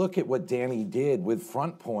if you look at what Danny did with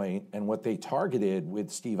Front Point and what they targeted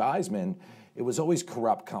with Steve Eisman, it was always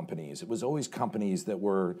corrupt companies. It was always companies that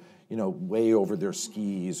were, way over their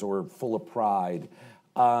skis or full of pride.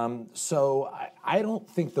 So I don't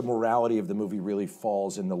think the morality of the movie really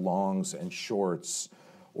falls in the longs and shorts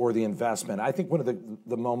or the investment. I think one of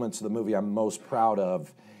the moments of the movie I'm most proud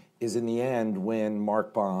of is in the end when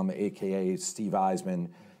Mark Baum, a.k.a. Steve Eisman,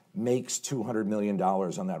 makes $200 million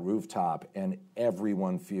on that rooftop, and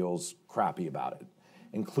everyone feels crappy about it,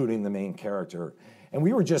 including the main character. And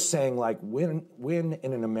we were just saying, when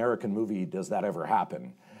in an American movie does that ever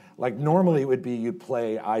happen? Normally it would be you'd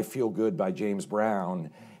play I Feel Good by James Brown,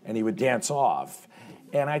 and he would dance off.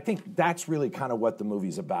 And I think that's really kind of what the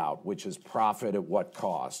movie's about, which is profit at what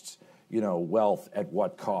cost, wealth at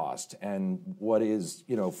what cost. And what is,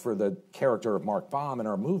 for the character of Mark Baum in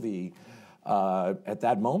our movie, at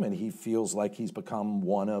that moment, he feels like he's become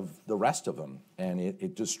one of the rest of them, and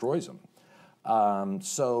it destroys him.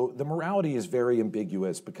 So the morality is very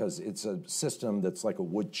ambiguous because it's a system that's like a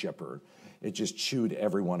wood chipper. It just chewed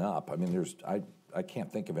everyone up. I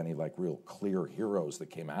can't think of any real clear heroes that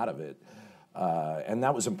came out of it. And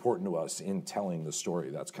that was important to us in telling the story.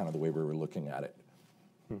 That's kind of the way we were looking at it.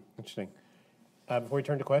 Interesting. Before we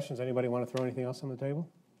turn to questions, anybody want to throw anything else on the table?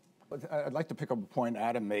 I'd like to pick up a point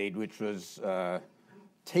Adam made, which was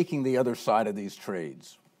taking the other side of these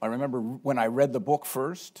trades. I remember when I read the book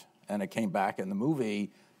first, and it came back in the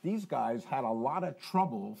movie, these guys had a lot of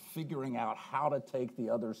trouble figuring out how to take the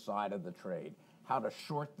other side of the trade, how to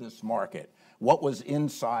short this market, what was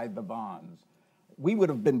inside the bonds. We would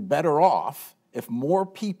have been better off if more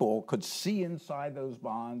people could see inside those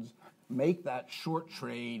bonds, make that short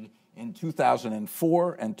trade. In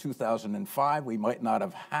 2004 and 2005, we might not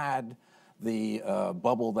have had the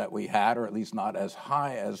bubble that we had, or at least not as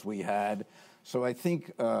high as we had. So I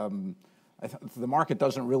think the market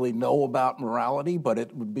doesn't really know about morality, but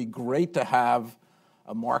it would be great to have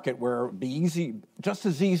a market where it'd be easy, just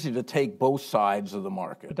as easy to take both sides of the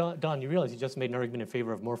market. But Don, you realize you just made an argument in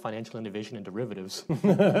favor of more financial innovation and derivatives.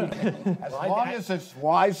 As long as it's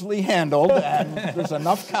wisely handled and there's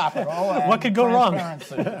enough capital. And what could go wrong?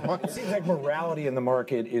 It seems like morality in the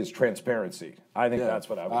market is transparency. I think that's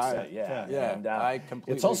what I would say. Yeah. And, I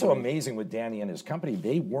completely it's also agree. amazing with Danny and his company.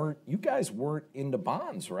 You guys weren't into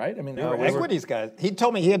bonds, right? I mean, They were equities guys. He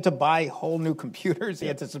told me he had to buy whole new computers. He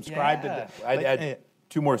had to subscribe to. I'd add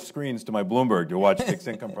 2 more screens to my Bloomberg to watch fixed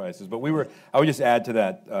income prices. But I would just add to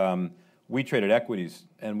that, we traded equities,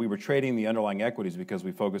 and we were trading the underlying equities because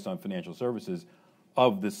we focused on financial services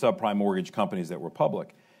of the subprime mortgage companies that were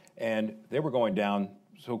public. And they were going down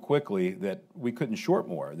so quickly that we couldn't short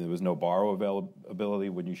more. There was no borrow availability.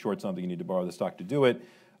 When you short something, you need to borrow the stock to do it.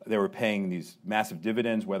 They were paying these massive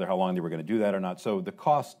dividends, whether how long they were going to do that or not. So the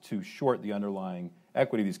cost to short the underlying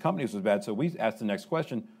equity of these companies was bad. So we asked the next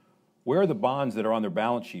question, where are the bonds that are on their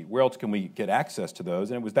balance sheet? Where else can we get access to those?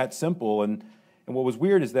 And it was that simple. And what was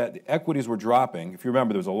weird is that the equities were dropping. If you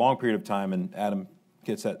remember, there was a long period of time, and Adam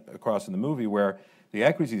gets that across in the movie, where the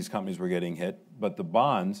equities of these companies were getting hit, but the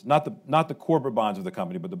bonds, not the corporate bonds of the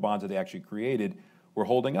company, but the bonds that they actually created, were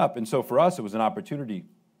holding up. And so for us, it was an opportunity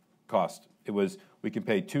cost. It was, we can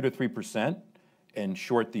pay 2 to 3% and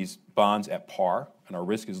short these bonds at par, and our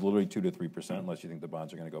risk is literally 2 to 3%, unless you think the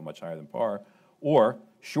bonds are going to go much higher than par, or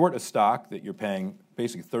short a stock that you're paying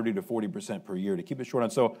basically 30 to 40% per year to keep it short on.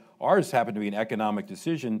 So ours happened to be an economic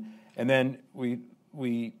decision, and then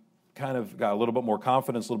we kind of got a little bit more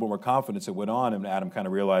confidence, it went on, and Adam kind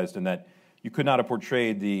of realized in that you could not have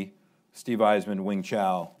portrayed the Steve Eisman, Wing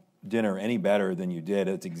Chao dinner any better than you did.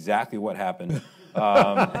 It's exactly what happened.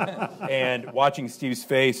 And watching Steve's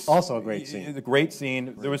face. Also a great scene. The great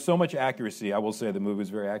scene. There was so much accuracy. I will say the movie was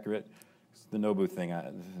very accurate. It's the Nobu thing.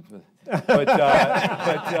 But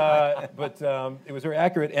it was very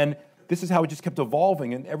accurate. And this is how it just kept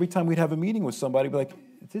evolving. And every time we'd have a meeting with somebody, we'd be like,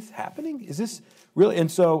 is this happening? Is this really?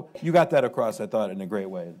 And so you got that across, I thought, in a great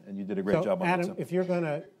way. And you did a great job on it. Adam, if you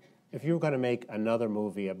were going to make another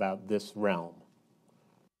movie about this realm,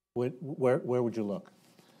 where would you look?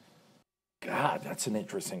 God, that's an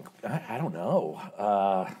interesting. I don't know.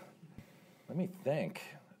 Let me think.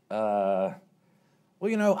 Well,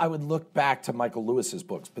 I would look back to Michael Lewis's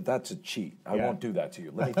books, but that's a cheat. I won't do that to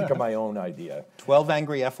you. Let me think of my own idea. 12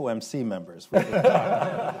 angry FOMC members. I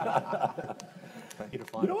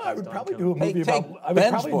would probably do a movie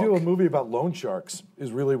do a movie about loan sharks.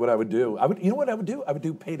 Is really what I would do. You know what I would do? I would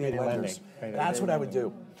do payday lenders. That's what I would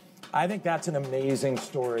do. I think that's an amazing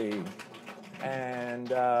story. And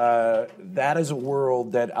that is a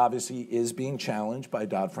world that obviously is being challenged by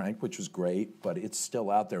Dodd-Frank, which was great, but it's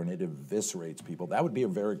still out there and it eviscerates people. That would be a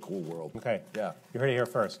very cool world. Okay. Yeah. You heard it here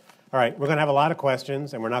first. All right, we're going to have a lot of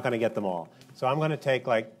questions, and we're not going to get them all. So I'm going to take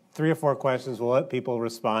like 3 or 4 questions. We'll let people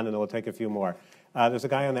respond, and then we'll take a few more. There's a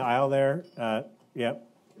guy on the aisle there. Yep.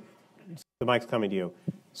 The mic's coming to you.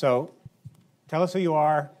 So tell us who you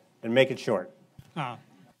are and make it short.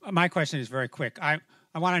 My question is very quick. I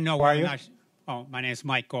want to know Who are you? Oh, my name is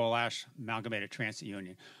Mike Golash, Amalgamated Transit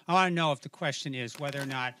Union. I want to know if the question is whether or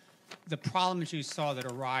not the problems you saw that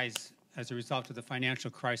arise as a result of the financial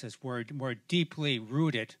crisis were deeply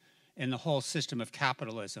rooted in the whole system of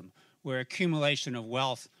capitalism, where accumulation of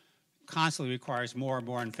wealth constantly requires more and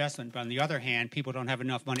more investment. But on the other hand, people don't have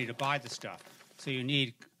enough money to buy the stuff. So you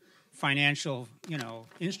need financial,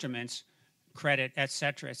 instruments, credit, et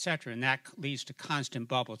cetera, and that leads to constant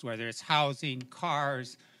bubbles, whether it's housing,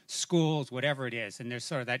 cars, schools, whatever it is, and there's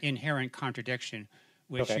sort of that inherent contradiction,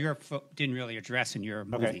 which you didn't really address in your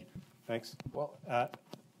movie. Okay, thanks. Well, I'm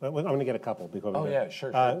going to get a couple.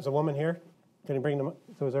 Sure. There's a woman here. Can you bring them?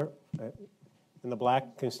 So is there in the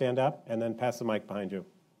black? Can you stand up and then pass the mic behind you?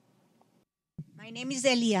 My name is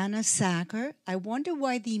Eliana Sacker. I wonder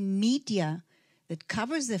why the media that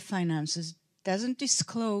covers the finances didn't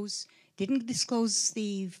disclose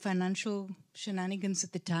the financial shenanigans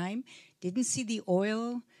at the time, didn't see the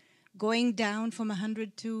oil going down from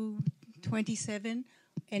 100 to 27,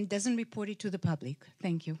 and doesn't report it to the public.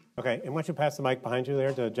 Thank you. Okay, and why don't you pass the mic behind you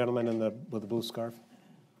there, the gentleman with the blue scarf?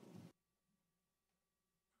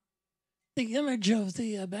 The image of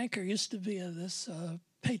the banker used to be of this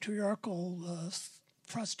patriarchal,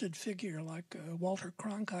 trusted figure like Walter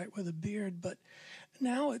Cronkite with a beard, but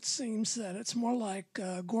now it seems that it's more like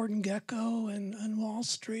Gordon Gekko and Wall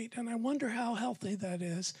Street, and I wonder how healthy that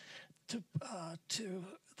is to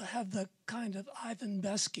have the kind of Ivan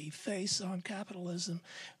Besky face on capitalism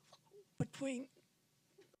between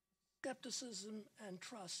skepticism and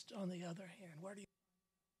trust on the other hand. Where do you?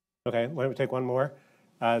 Okay, why don't we take one more?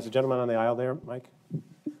 There's a gentleman on the aisle there, Mike.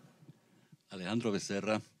 Alejandro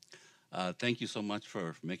Becerra. Thank you so much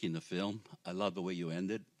for making the film. I love the way you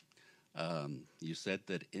ended. You said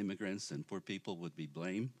that immigrants and poor people would be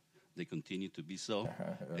blamed. They continue to be so,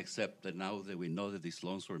 except that now that we know that these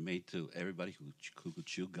loans were made to everybody who could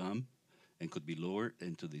chew gum and could be lured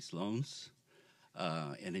into these loans.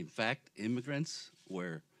 And in fact, immigrants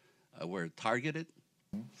were targeted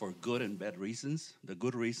for good and bad reasons. The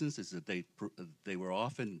good reasons is that they were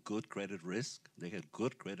often good credit risk. They had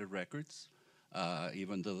good credit records,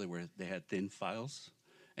 even though they had thin files.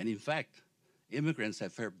 And in fact, immigrants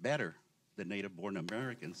have fared better than native-born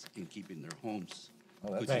Americans in keeping their homes.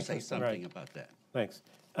 Could you say something about that? Thanks.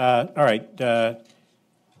 All right.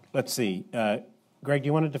 Let's see. Greg, do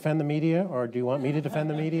you want to defend the media, or do you want me to defend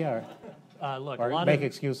the media, Look, or make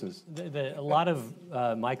excuses? A lot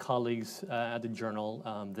of my colleagues at the Journal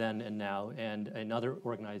then and now and in other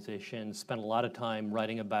organizations spent a lot of time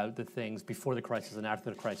writing about the things before the crisis and after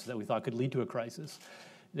the crisis that we thought could lead to a crisis.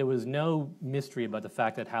 There was no mystery about the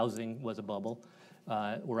fact that housing was a bubble.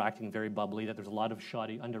 We're acting very bubbly, that there's a lot of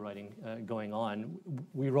shoddy underwriting going on.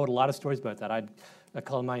 We wrote a lot of stories about that. A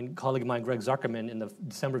colleague of mine, Greg Zuckerman, in the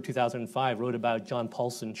December of 2005, wrote about John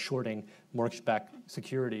Paulson shorting mortgage-backed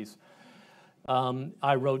securities.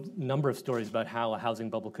 I wrote a number of stories about how a housing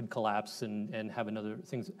bubble could collapse and have another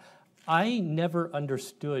things. I never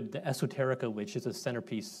understood the esoterica, which is a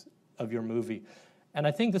centerpiece of your movie. And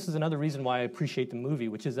I think this is another reason why I appreciate the movie,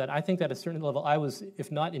 which is that I think that at a certain level I was, if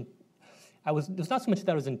not in, it was not so much that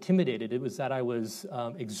I was intimidated, it was that I was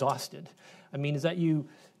exhausted. I mean, is that you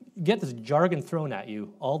get this jargon thrown at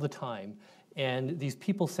you all the time, and these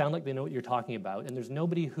people sound like they know what you're talking about, and there's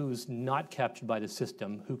nobody who's not captured by the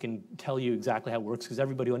system who can tell you exactly how it works, because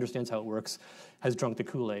everybody who understands how it works has drunk the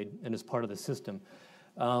Kool-Aid and is part of the system.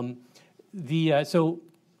 So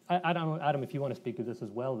I don't know, Adam, if you want to speak to this as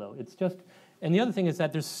well, though. It's just, and the other thing is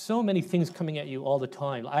that there's so many things coming at you all the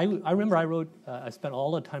time. I remember I spent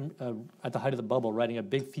all the time at the height of the bubble writing a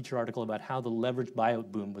big feature article about how the leveraged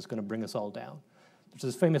buyout boom was going to bring us all down. There's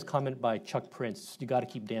this famous comment by Chuck Prince, you got to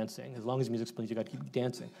keep dancing. As long as music plays, you got to keep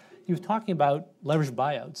dancing. He was talking about leveraged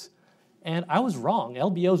buyouts. And I was wrong.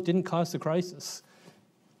 LBOs didn't cause the crisis.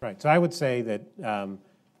 Right. So I would say that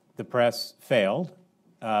the press failed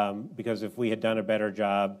because if we had done a better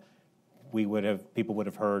job, people would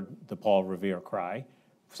have heard the Paul Revere cry.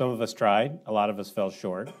 Some of us tried, a lot of us fell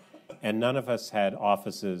short, and none of us had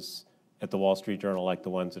offices at the Wall Street Journal like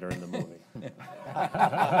the ones that are in the movie. Yeah.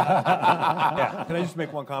 Can I just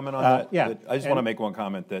make one comment on that? Yeah. I just want to make one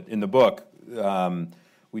comment that in the book,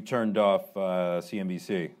 we turned off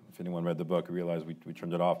CNBC. If anyone read the book, you realize we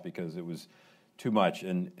turned it off because it was too much.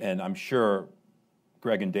 And I'm sure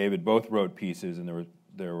Greg and David both wrote pieces, and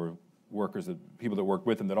there were people that worked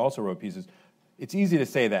with them that also wrote pieces. It's easy to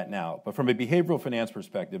say that now, but from a behavioral finance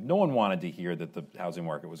perspective, no one wanted to hear that the housing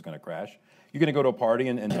market was going to crash. You're going to go to a party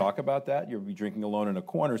and talk about that. You'll be drinking alone in a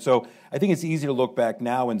corner. So I think it's easy to look back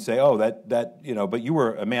now and say, oh, but you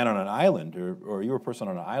were a man on an island, or you were a person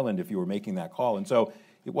on an island if you were making that call. And so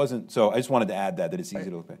it wasn't. So I just wanted to add that it's easy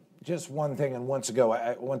to look back. Just one thing, and once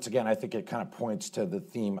again, I think it kind of points to the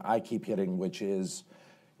theme I keep hitting, which is,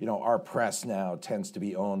 our press now tends to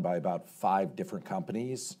be owned by about 5 different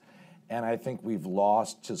companies. And I think we've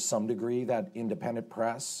lost, to some degree, that independent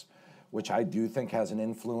press, which I do think has an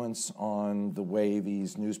influence on the way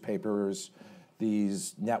these newspapers,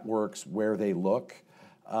 these networks, where they look.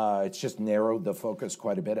 It's just narrowed the focus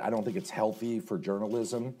quite a bit. I don't think it's healthy for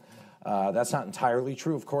journalism. That's not entirely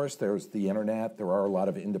true, of course. There's the internet. There are a lot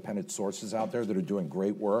of independent sources out there that are doing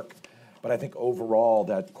great work. But I think overall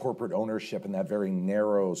that corporate ownership and that very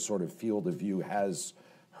narrow sort of field of view has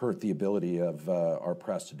hurt the ability of our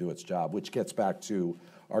press to do its job, which gets back to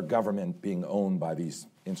our government being owned by these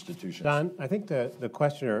institutions. Don, I think the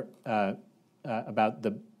questioner about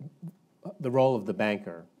the role of the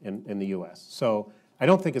banker in the U.S. So I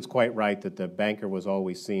don't think it's quite right that the banker was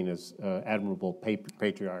always seen as admirable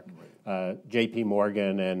patriarch. J.P.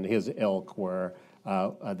 Morgan and his ilk were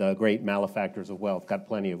the great malefactors of wealth, got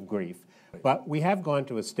plenty of grief. But we have gone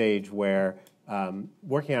to a stage where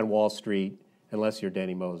working on Wall Street, unless you're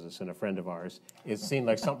Danny Moses and a friend of ours, is seen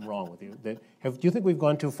like something wrong with you. Do you think we've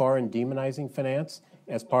gone too far in demonizing finance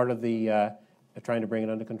as part of the trying to bring it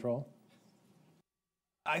under control?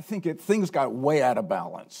 I think things got way out of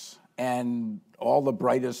balance, and all the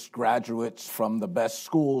brightest graduates from the best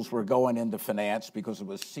schools were going into finance because it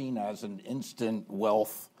was seen as an instant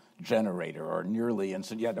wealth generator, or nearly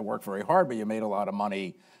instant. You had to work very hard, but you made a lot of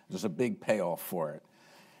money. There's a big payoff for it.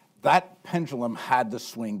 That pendulum had to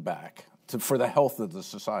swing back for the health of the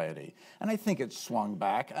society, and I think it swung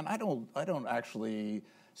back. And I don't actually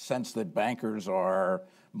sense that bankers are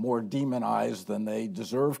more demonized than they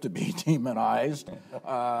deserve to be demonized.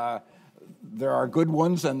 There are good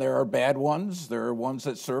ones and there are bad ones. There are ones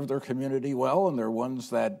that serve their community well and there are ones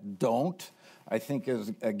that don't. I think,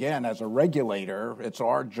 as a regulator, it's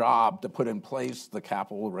our job to put in place the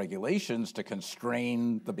capital regulations to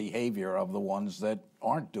constrain the behavior of the ones that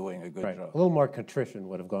aren't doing a good Right. job. A little more contrition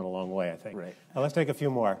would have gone a long way, I think. Right. Let's take a few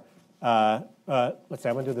more. Let's see,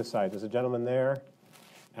 I'm going to do this side. There's a gentleman there,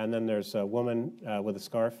 and then there's a woman with a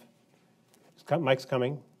scarf. Mike's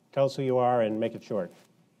coming. Tell us who you are and make it short.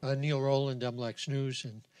 Neil Rowland, MLX News.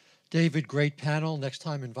 And David, great panel. Next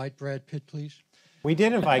time, invite Brad Pitt, please. We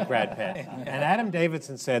did invite Brad Pitt. And Adam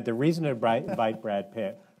Davidson said the reason to invite Brad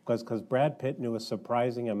Pitt was because Brad Pitt knew a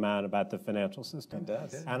surprising amount about the financial system. He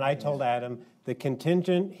does. And I told Adam the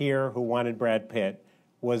contingent here who wanted Brad Pitt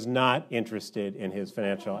was not interested in his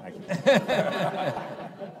financial acumen.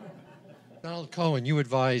 Donald Cohen, you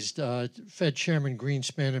advised Fed Chairman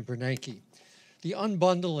Greenspan and Bernanke. The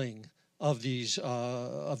unbundling of these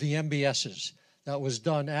of the MBSs that was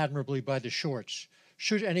done admirably by the shorts.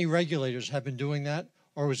 Should any regulators have been doing that,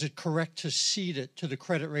 or was it correct to cede it to the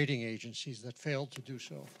credit rating agencies that failed to do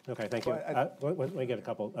so? Okay, thank you. Let me get a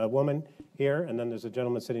couple. A woman here, and then there's a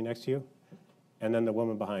gentleman sitting next to you, and then the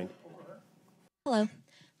woman behind. Hello,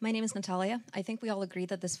 my name is Natalia. I think we all agree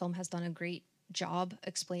that this film has done a great job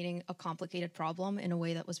explaining a complicated problem in a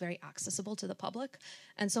way that was very accessible to the public.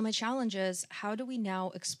 And so my challenge is, how do we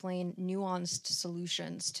now explain nuanced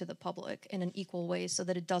solutions to the public in an equal way so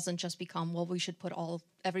that it doesn't just become, well, we should put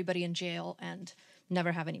everybody in jail and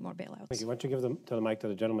never have any more bailouts? Thank you. Why don't you give the mic to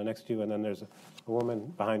the gentleman next to you, and then there's a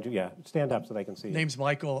woman behind you. Yeah, stand up so they can see you. Name's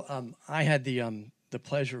Michael. I had the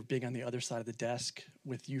pleasure of being on the other side of the desk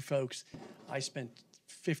with you folks. I spent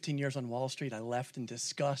 15 years on Wall Street. I left in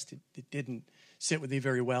disgust. It didn't sit with me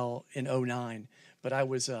very well in 2009, but I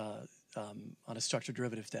was on a structured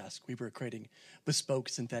derivative desk. We were creating bespoke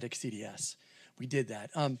synthetic CDS. We did that.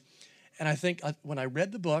 And I think when I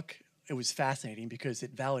read the book, it was fascinating because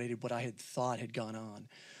it validated what I had thought had gone on.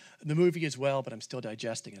 The movie as well, but I'm still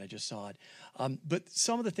digesting it. I just saw it. But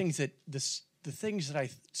some of the things that,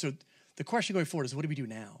 so the question going forward is, what do we do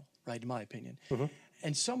now, right, in my opinion? Mm-hmm.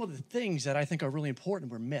 And some of the things that I think are really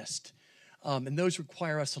important were missed. And those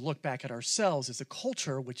require us to look back at ourselves as a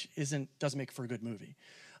culture, which doesn't make for a good movie.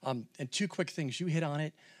 And two quick things. You hit on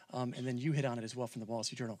it, and then you hit on it as well from the Wall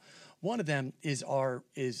Street Journal. One of them is our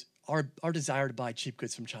desire to buy cheap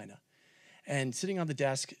goods from China. And sitting on the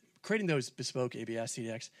desk, creating those bespoke ABS,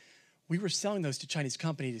 CDX, we were selling those to Chinese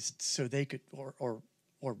companies so they could, or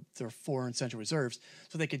their foreign central reserves,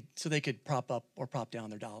 so they could prop up or prop down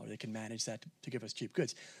their dollar. They can manage that to give us cheap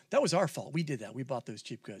goods. That was our fault. We did that. We bought those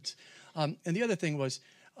cheap goods. And the other thing was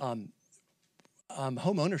home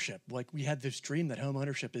ownership. Like, we had this dream that home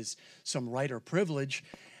ownership is some right or privilege,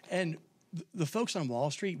 and the folks on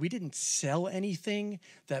Wall Street, we didn't sell anything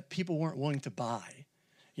that people weren't willing to buy.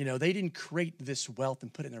 You know, they didn't create this wealth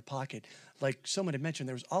and put it in their pocket. Like someone had mentioned,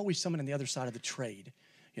 there was always someone on the other side of the trade.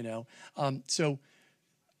 You know, so.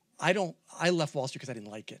 I left Wall Street because I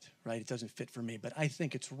didn't like it, right? It doesn't fit for me. But I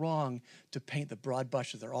think it's wrong to paint the broad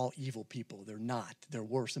brush as they're all evil people. They're not. They're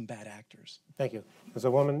worse than bad actors. Thank you. There's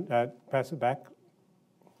a woman, pass it back.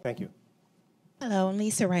 Thank you. Hello, I'm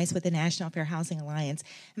Lisa Rice with the National Fair Housing Alliance.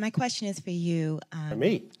 And my question is for you. For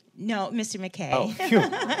me? No, Mr. McKay. Oh, phew.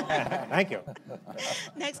 Thank you.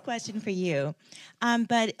 Next question for you.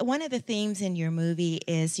 But one of the themes in your movie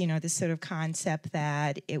is, this sort of concept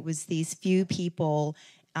that it was these few people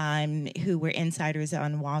who were insiders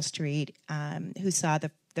on Wall Street, who saw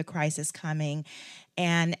the crisis coming.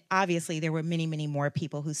 And obviously there were many, many more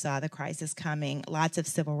people who saw the crisis coming, lots of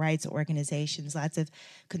civil rights organizations, lots of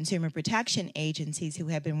consumer protection agencies who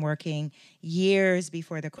have been working years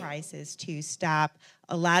before the crisis to stop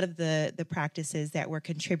a lot of the practices that were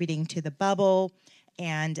contributing to the bubble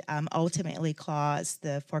and ultimately caused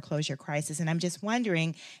the foreclosure crisis. And I'm just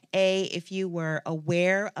wondering, A, if you were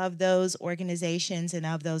aware of those organizations and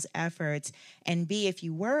of those efforts, and B, if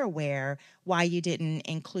you were aware, why you didn't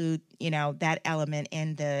include, that element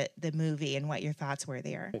in the movie and what your thoughts were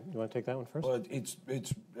there. You want to take that one first? Well,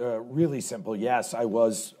 it's really simple. Yes, I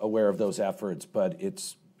was aware of those efforts, but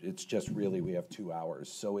it's just really, we have 2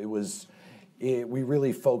 hours. So we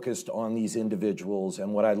really focused on these individuals,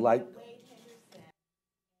 and what I like.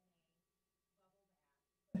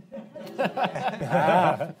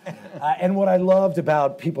 And what I loved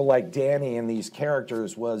about people like Danny and these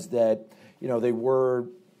characters was that, they were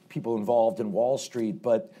people involved in Wall Street,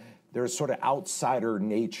 but there's sort of outsider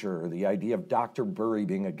nature. The idea of Dr. Burry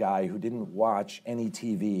being a guy who didn't watch any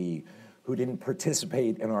TV, who didn't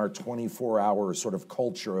participate in our 24-hour sort of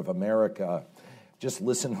culture of America, just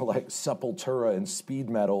listened to like Sepultura and speed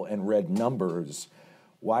metal and read numbers.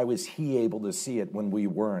 Why was he able to see it when we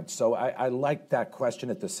weren't? So I like that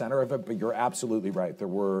question at the center of it, but you're absolutely right. There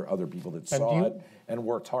were other people that saw it and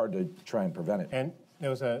worked hard to try and prevent it. And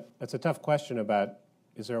it's a tough question about,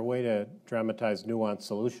 is there a way to dramatize nuanced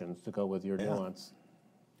solutions to go with your nuanced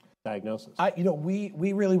diagnosis?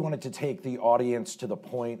 We really wanted to take the audience to the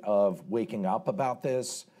point of waking up about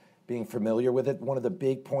this, being familiar with it. One of the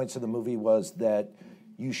big points of the movie was that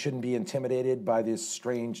you shouldn't be intimidated by this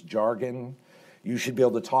strange jargon. You should be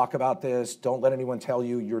able to talk about this. Don't let anyone tell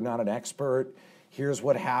you you're not an expert. Here's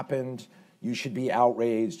what happened. You should be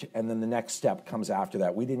outraged. And then the next step comes after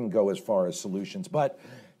that. We didn't go as far as solutions. But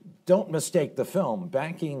don't mistake the film.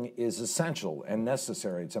 Banking is essential and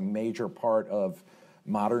necessary. It's a major part of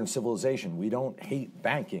modern civilization. We don't hate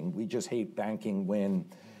banking. We just hate banking when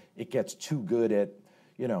it gets too good at,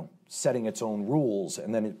 setting its own rules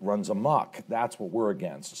and then it runs amok. That's what we're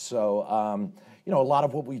against. So, a lot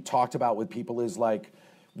of what we talked about with people is like,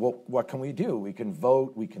 well, what can we do? We can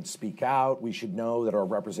vote, we can speak out, we should know that our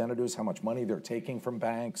representatives, how much money they're taking from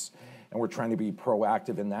banks, and we're trying to be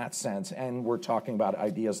proactive in that sense. And we're talking about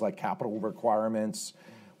ideas like capital requirements.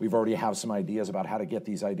 We've already have some ideas about how to get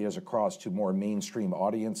these ideas across to more mainstream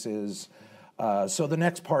audiences. So the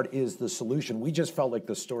next part is the solution. We just felt like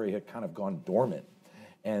the story had kind of gone dormant,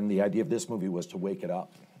 and the idea of this movie was to wake it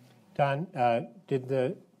up. Don,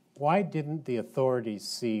 why didn't the authorities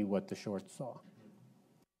see what the shorts saw?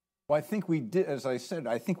 Well, I think we did, as I said,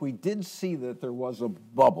 I think we did see that there was a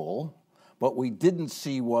bubble. What we didn't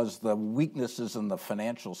see was the weaknesses in the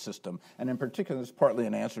financial system. And in particular, this is partly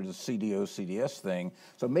an answer to the CDO, CDS thing.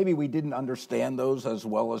 So maybe we didn't understand those as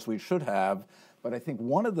well as we should have. But I think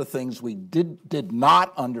one of the things we did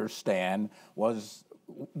not understand was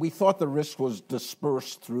we thought the risk was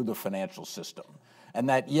dispersed through the financial system. And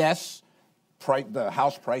that, yes, the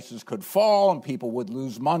house prices could fall and people would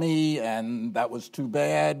lose money, and that was too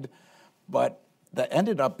bad. But that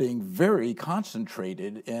ended up being very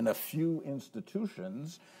concentrated in a few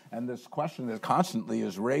institutions. And this question that constantly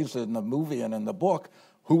is raised in the movie and in the book,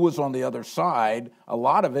 who was on the other side? A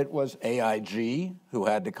lot of it was AIG, who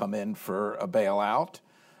had to come in for a bailout,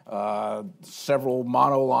 several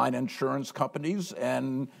monoline insurance companies,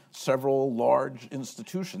 and several large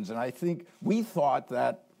institutions. And I think we thought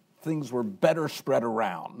that things were better spread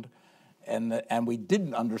around, and we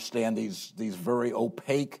didn't understand these very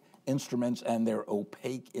opaque instruments and their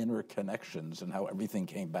opaque interconnections and how everything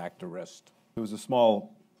came back to rest. There was a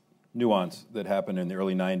small nuance that happened in the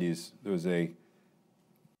early 90s. There was a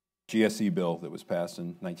GSE bill that was passed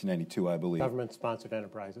in 1992, I believe. Government-sponsored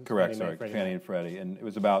enterprises. Correct, sorry, Fannie and Freddie. And it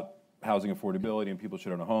was about housing affordability and people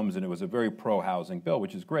should own homes, and it was a very pro-housing bill,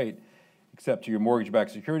 which is great. Except to your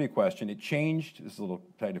mortgage-backed security question, it changed, this is a little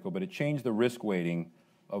technical, but it changed the risk weighting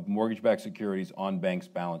of mortgage-backed securities on banks'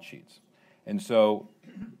 balance sheets. And so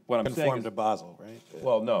what I'm saying is... Conformed to Basel, right?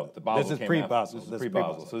 Well, no, the Basel This is came pre-Basel. This is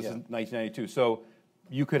pre-Basel. So this is 1992. So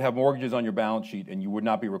you could have mortgages on your balance sheet and you would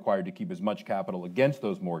not be required to keep as much capital against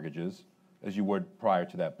those mortgages as you would prior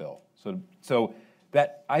to that bill. So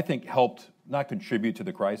that, I think, helped not contribute to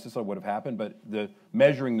the crisis or what would have happened, but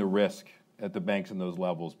measuring the risk at the banks in those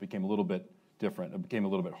levels became a little bit different. It became a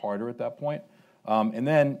little bit harder at that point. And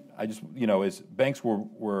then I just, as banks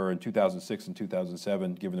were in 2006 and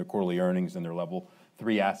 2007, given their quarterly earnings and their level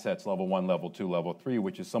 3 assets, level 1, level 2, level 3,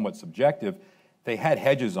 which is somewhat subjective, they had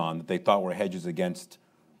hedges on that they thought were hedges against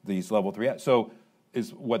these level 3. So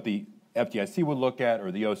is what the FDIC would look at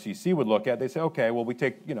or the OCC would look at. They say, okay, well, we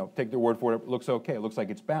take their word for it. It looks okay. It looks like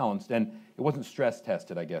it's balanced. And it wasn't stress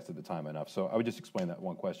tested, I guess, at the time enough. So I would just explain that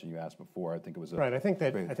one question you asked before. I think it was right. I think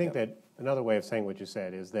that another way of saying what you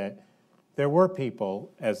said is that there were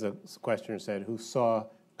people, as the questioner said, who saw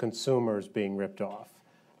consumers being ripped off.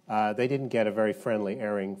 They didn't get a very friendly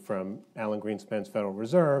airing from Alan Greenspan's Federal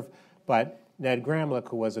Reserve, but Ned Gramlich,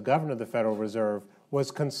 who was a governor of the Federal Reserve,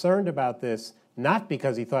 was concerned about this not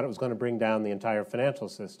because he thought it was going to bring down the entire financial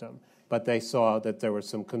system, but they saw that there were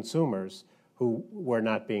some consumers who were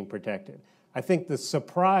not being protected. I think the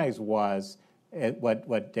surprise was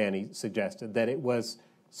what Danny suggested, that it was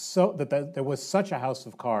there was such a house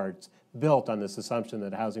of cards built on this assumption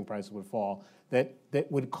that housing prices would fall that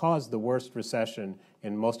would cause the worst recession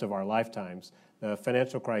in most of our lifetimes. The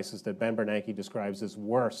financial crisis that Ben Bernanke describes as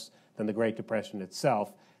worse than the Great Depression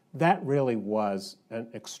itself, that really was an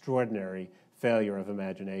extraordinary failure of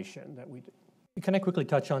imagination that we did. Can I quickly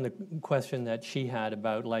touch on the question that she had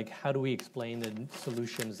about, like, how do we explain the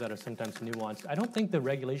solutions that are sometimes nuanced? I don't think the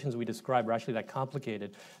regulations we describe are actually that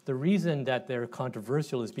complicated. The reason that they're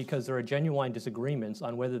controversial is because there are genuine disagreements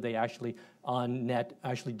on whether they actually, on net,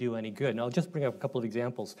 actually do any good. And I'll just bring up a couple of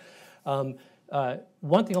examples. One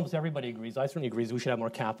thing almost everybody agrees, I certainly agree, is we should have more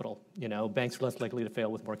capital. You know, banks are less likely to fail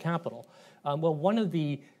with more capital. Well, one of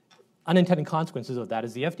the unintended consequences of that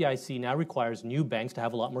is the FDIC now requires new banks to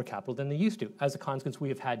have a lot more capital than they used to. As a consequence, we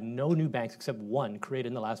have had no new banks except one created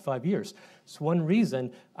in the last 5 years. So one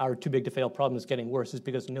reason our too big to fail problem is getting worse is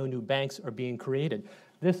because no new banks are being created.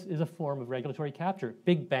 This is a form of regulatory capture.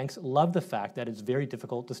 Big banks love the fact that it's very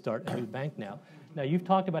difficult to start a new bank now. Now, you've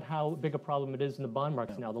talked about how big a problem it is in the bond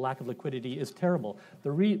markets now. The lack of liquidity is terrible.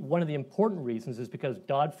 One of the important reasons is because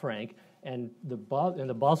Dodd-Frank and the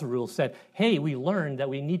Basel rules said, hey, we learned that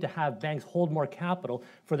we need to have banks hold more capital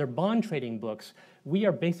for their bond trading books. We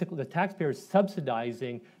are basically, the taxpayers,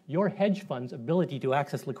 subsidizing your hedge fund's ability to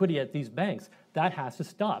access liquidity at these banks. That has to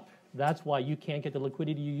stop. That's why you can't get the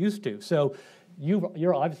liquidity you used to. So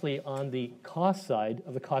you're obviously on the cost side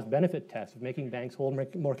of the cost-benefit test of making banks hold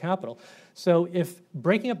more capital. So if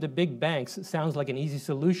breaking up the big banks sounds like an easy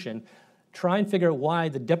solution, try and figure out why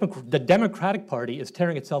the Democratic Party is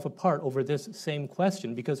tearing itself apart over this same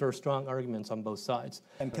question, because there are strong arguments on both sides.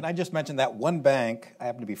 And can I just mention that one bank, I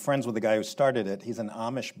happen to be friends with the guy who started it. He's an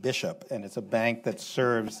Amish bishop, and it's a bank that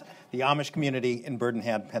serves the Amish community in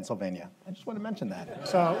Birmingham, Pennsylvania. I just want to mention that.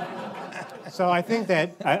 So I think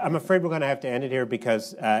that, I'm afraid we're going to have to end it here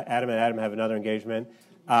because Adam and Adam have another engagement.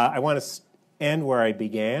 I want to end where I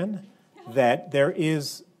began, that there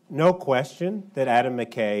is no question that Adam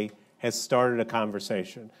McKay has started a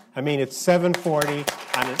conversation. I mean, it's 7:40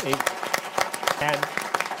 on an 8, and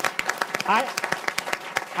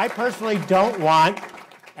I personally don't want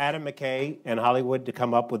Adam McKay and Hollywood to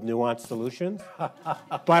come up with nuanced solutions,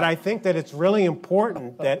 but I think that it's really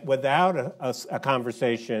important that without a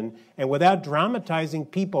conversation and without dramatizing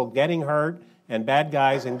people getting hurt and bad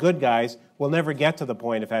guys and good guys, we'll never get to the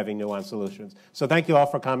point of having nuanced solutions. So thank you all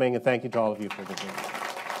for coming, and thank you to all of you for listening.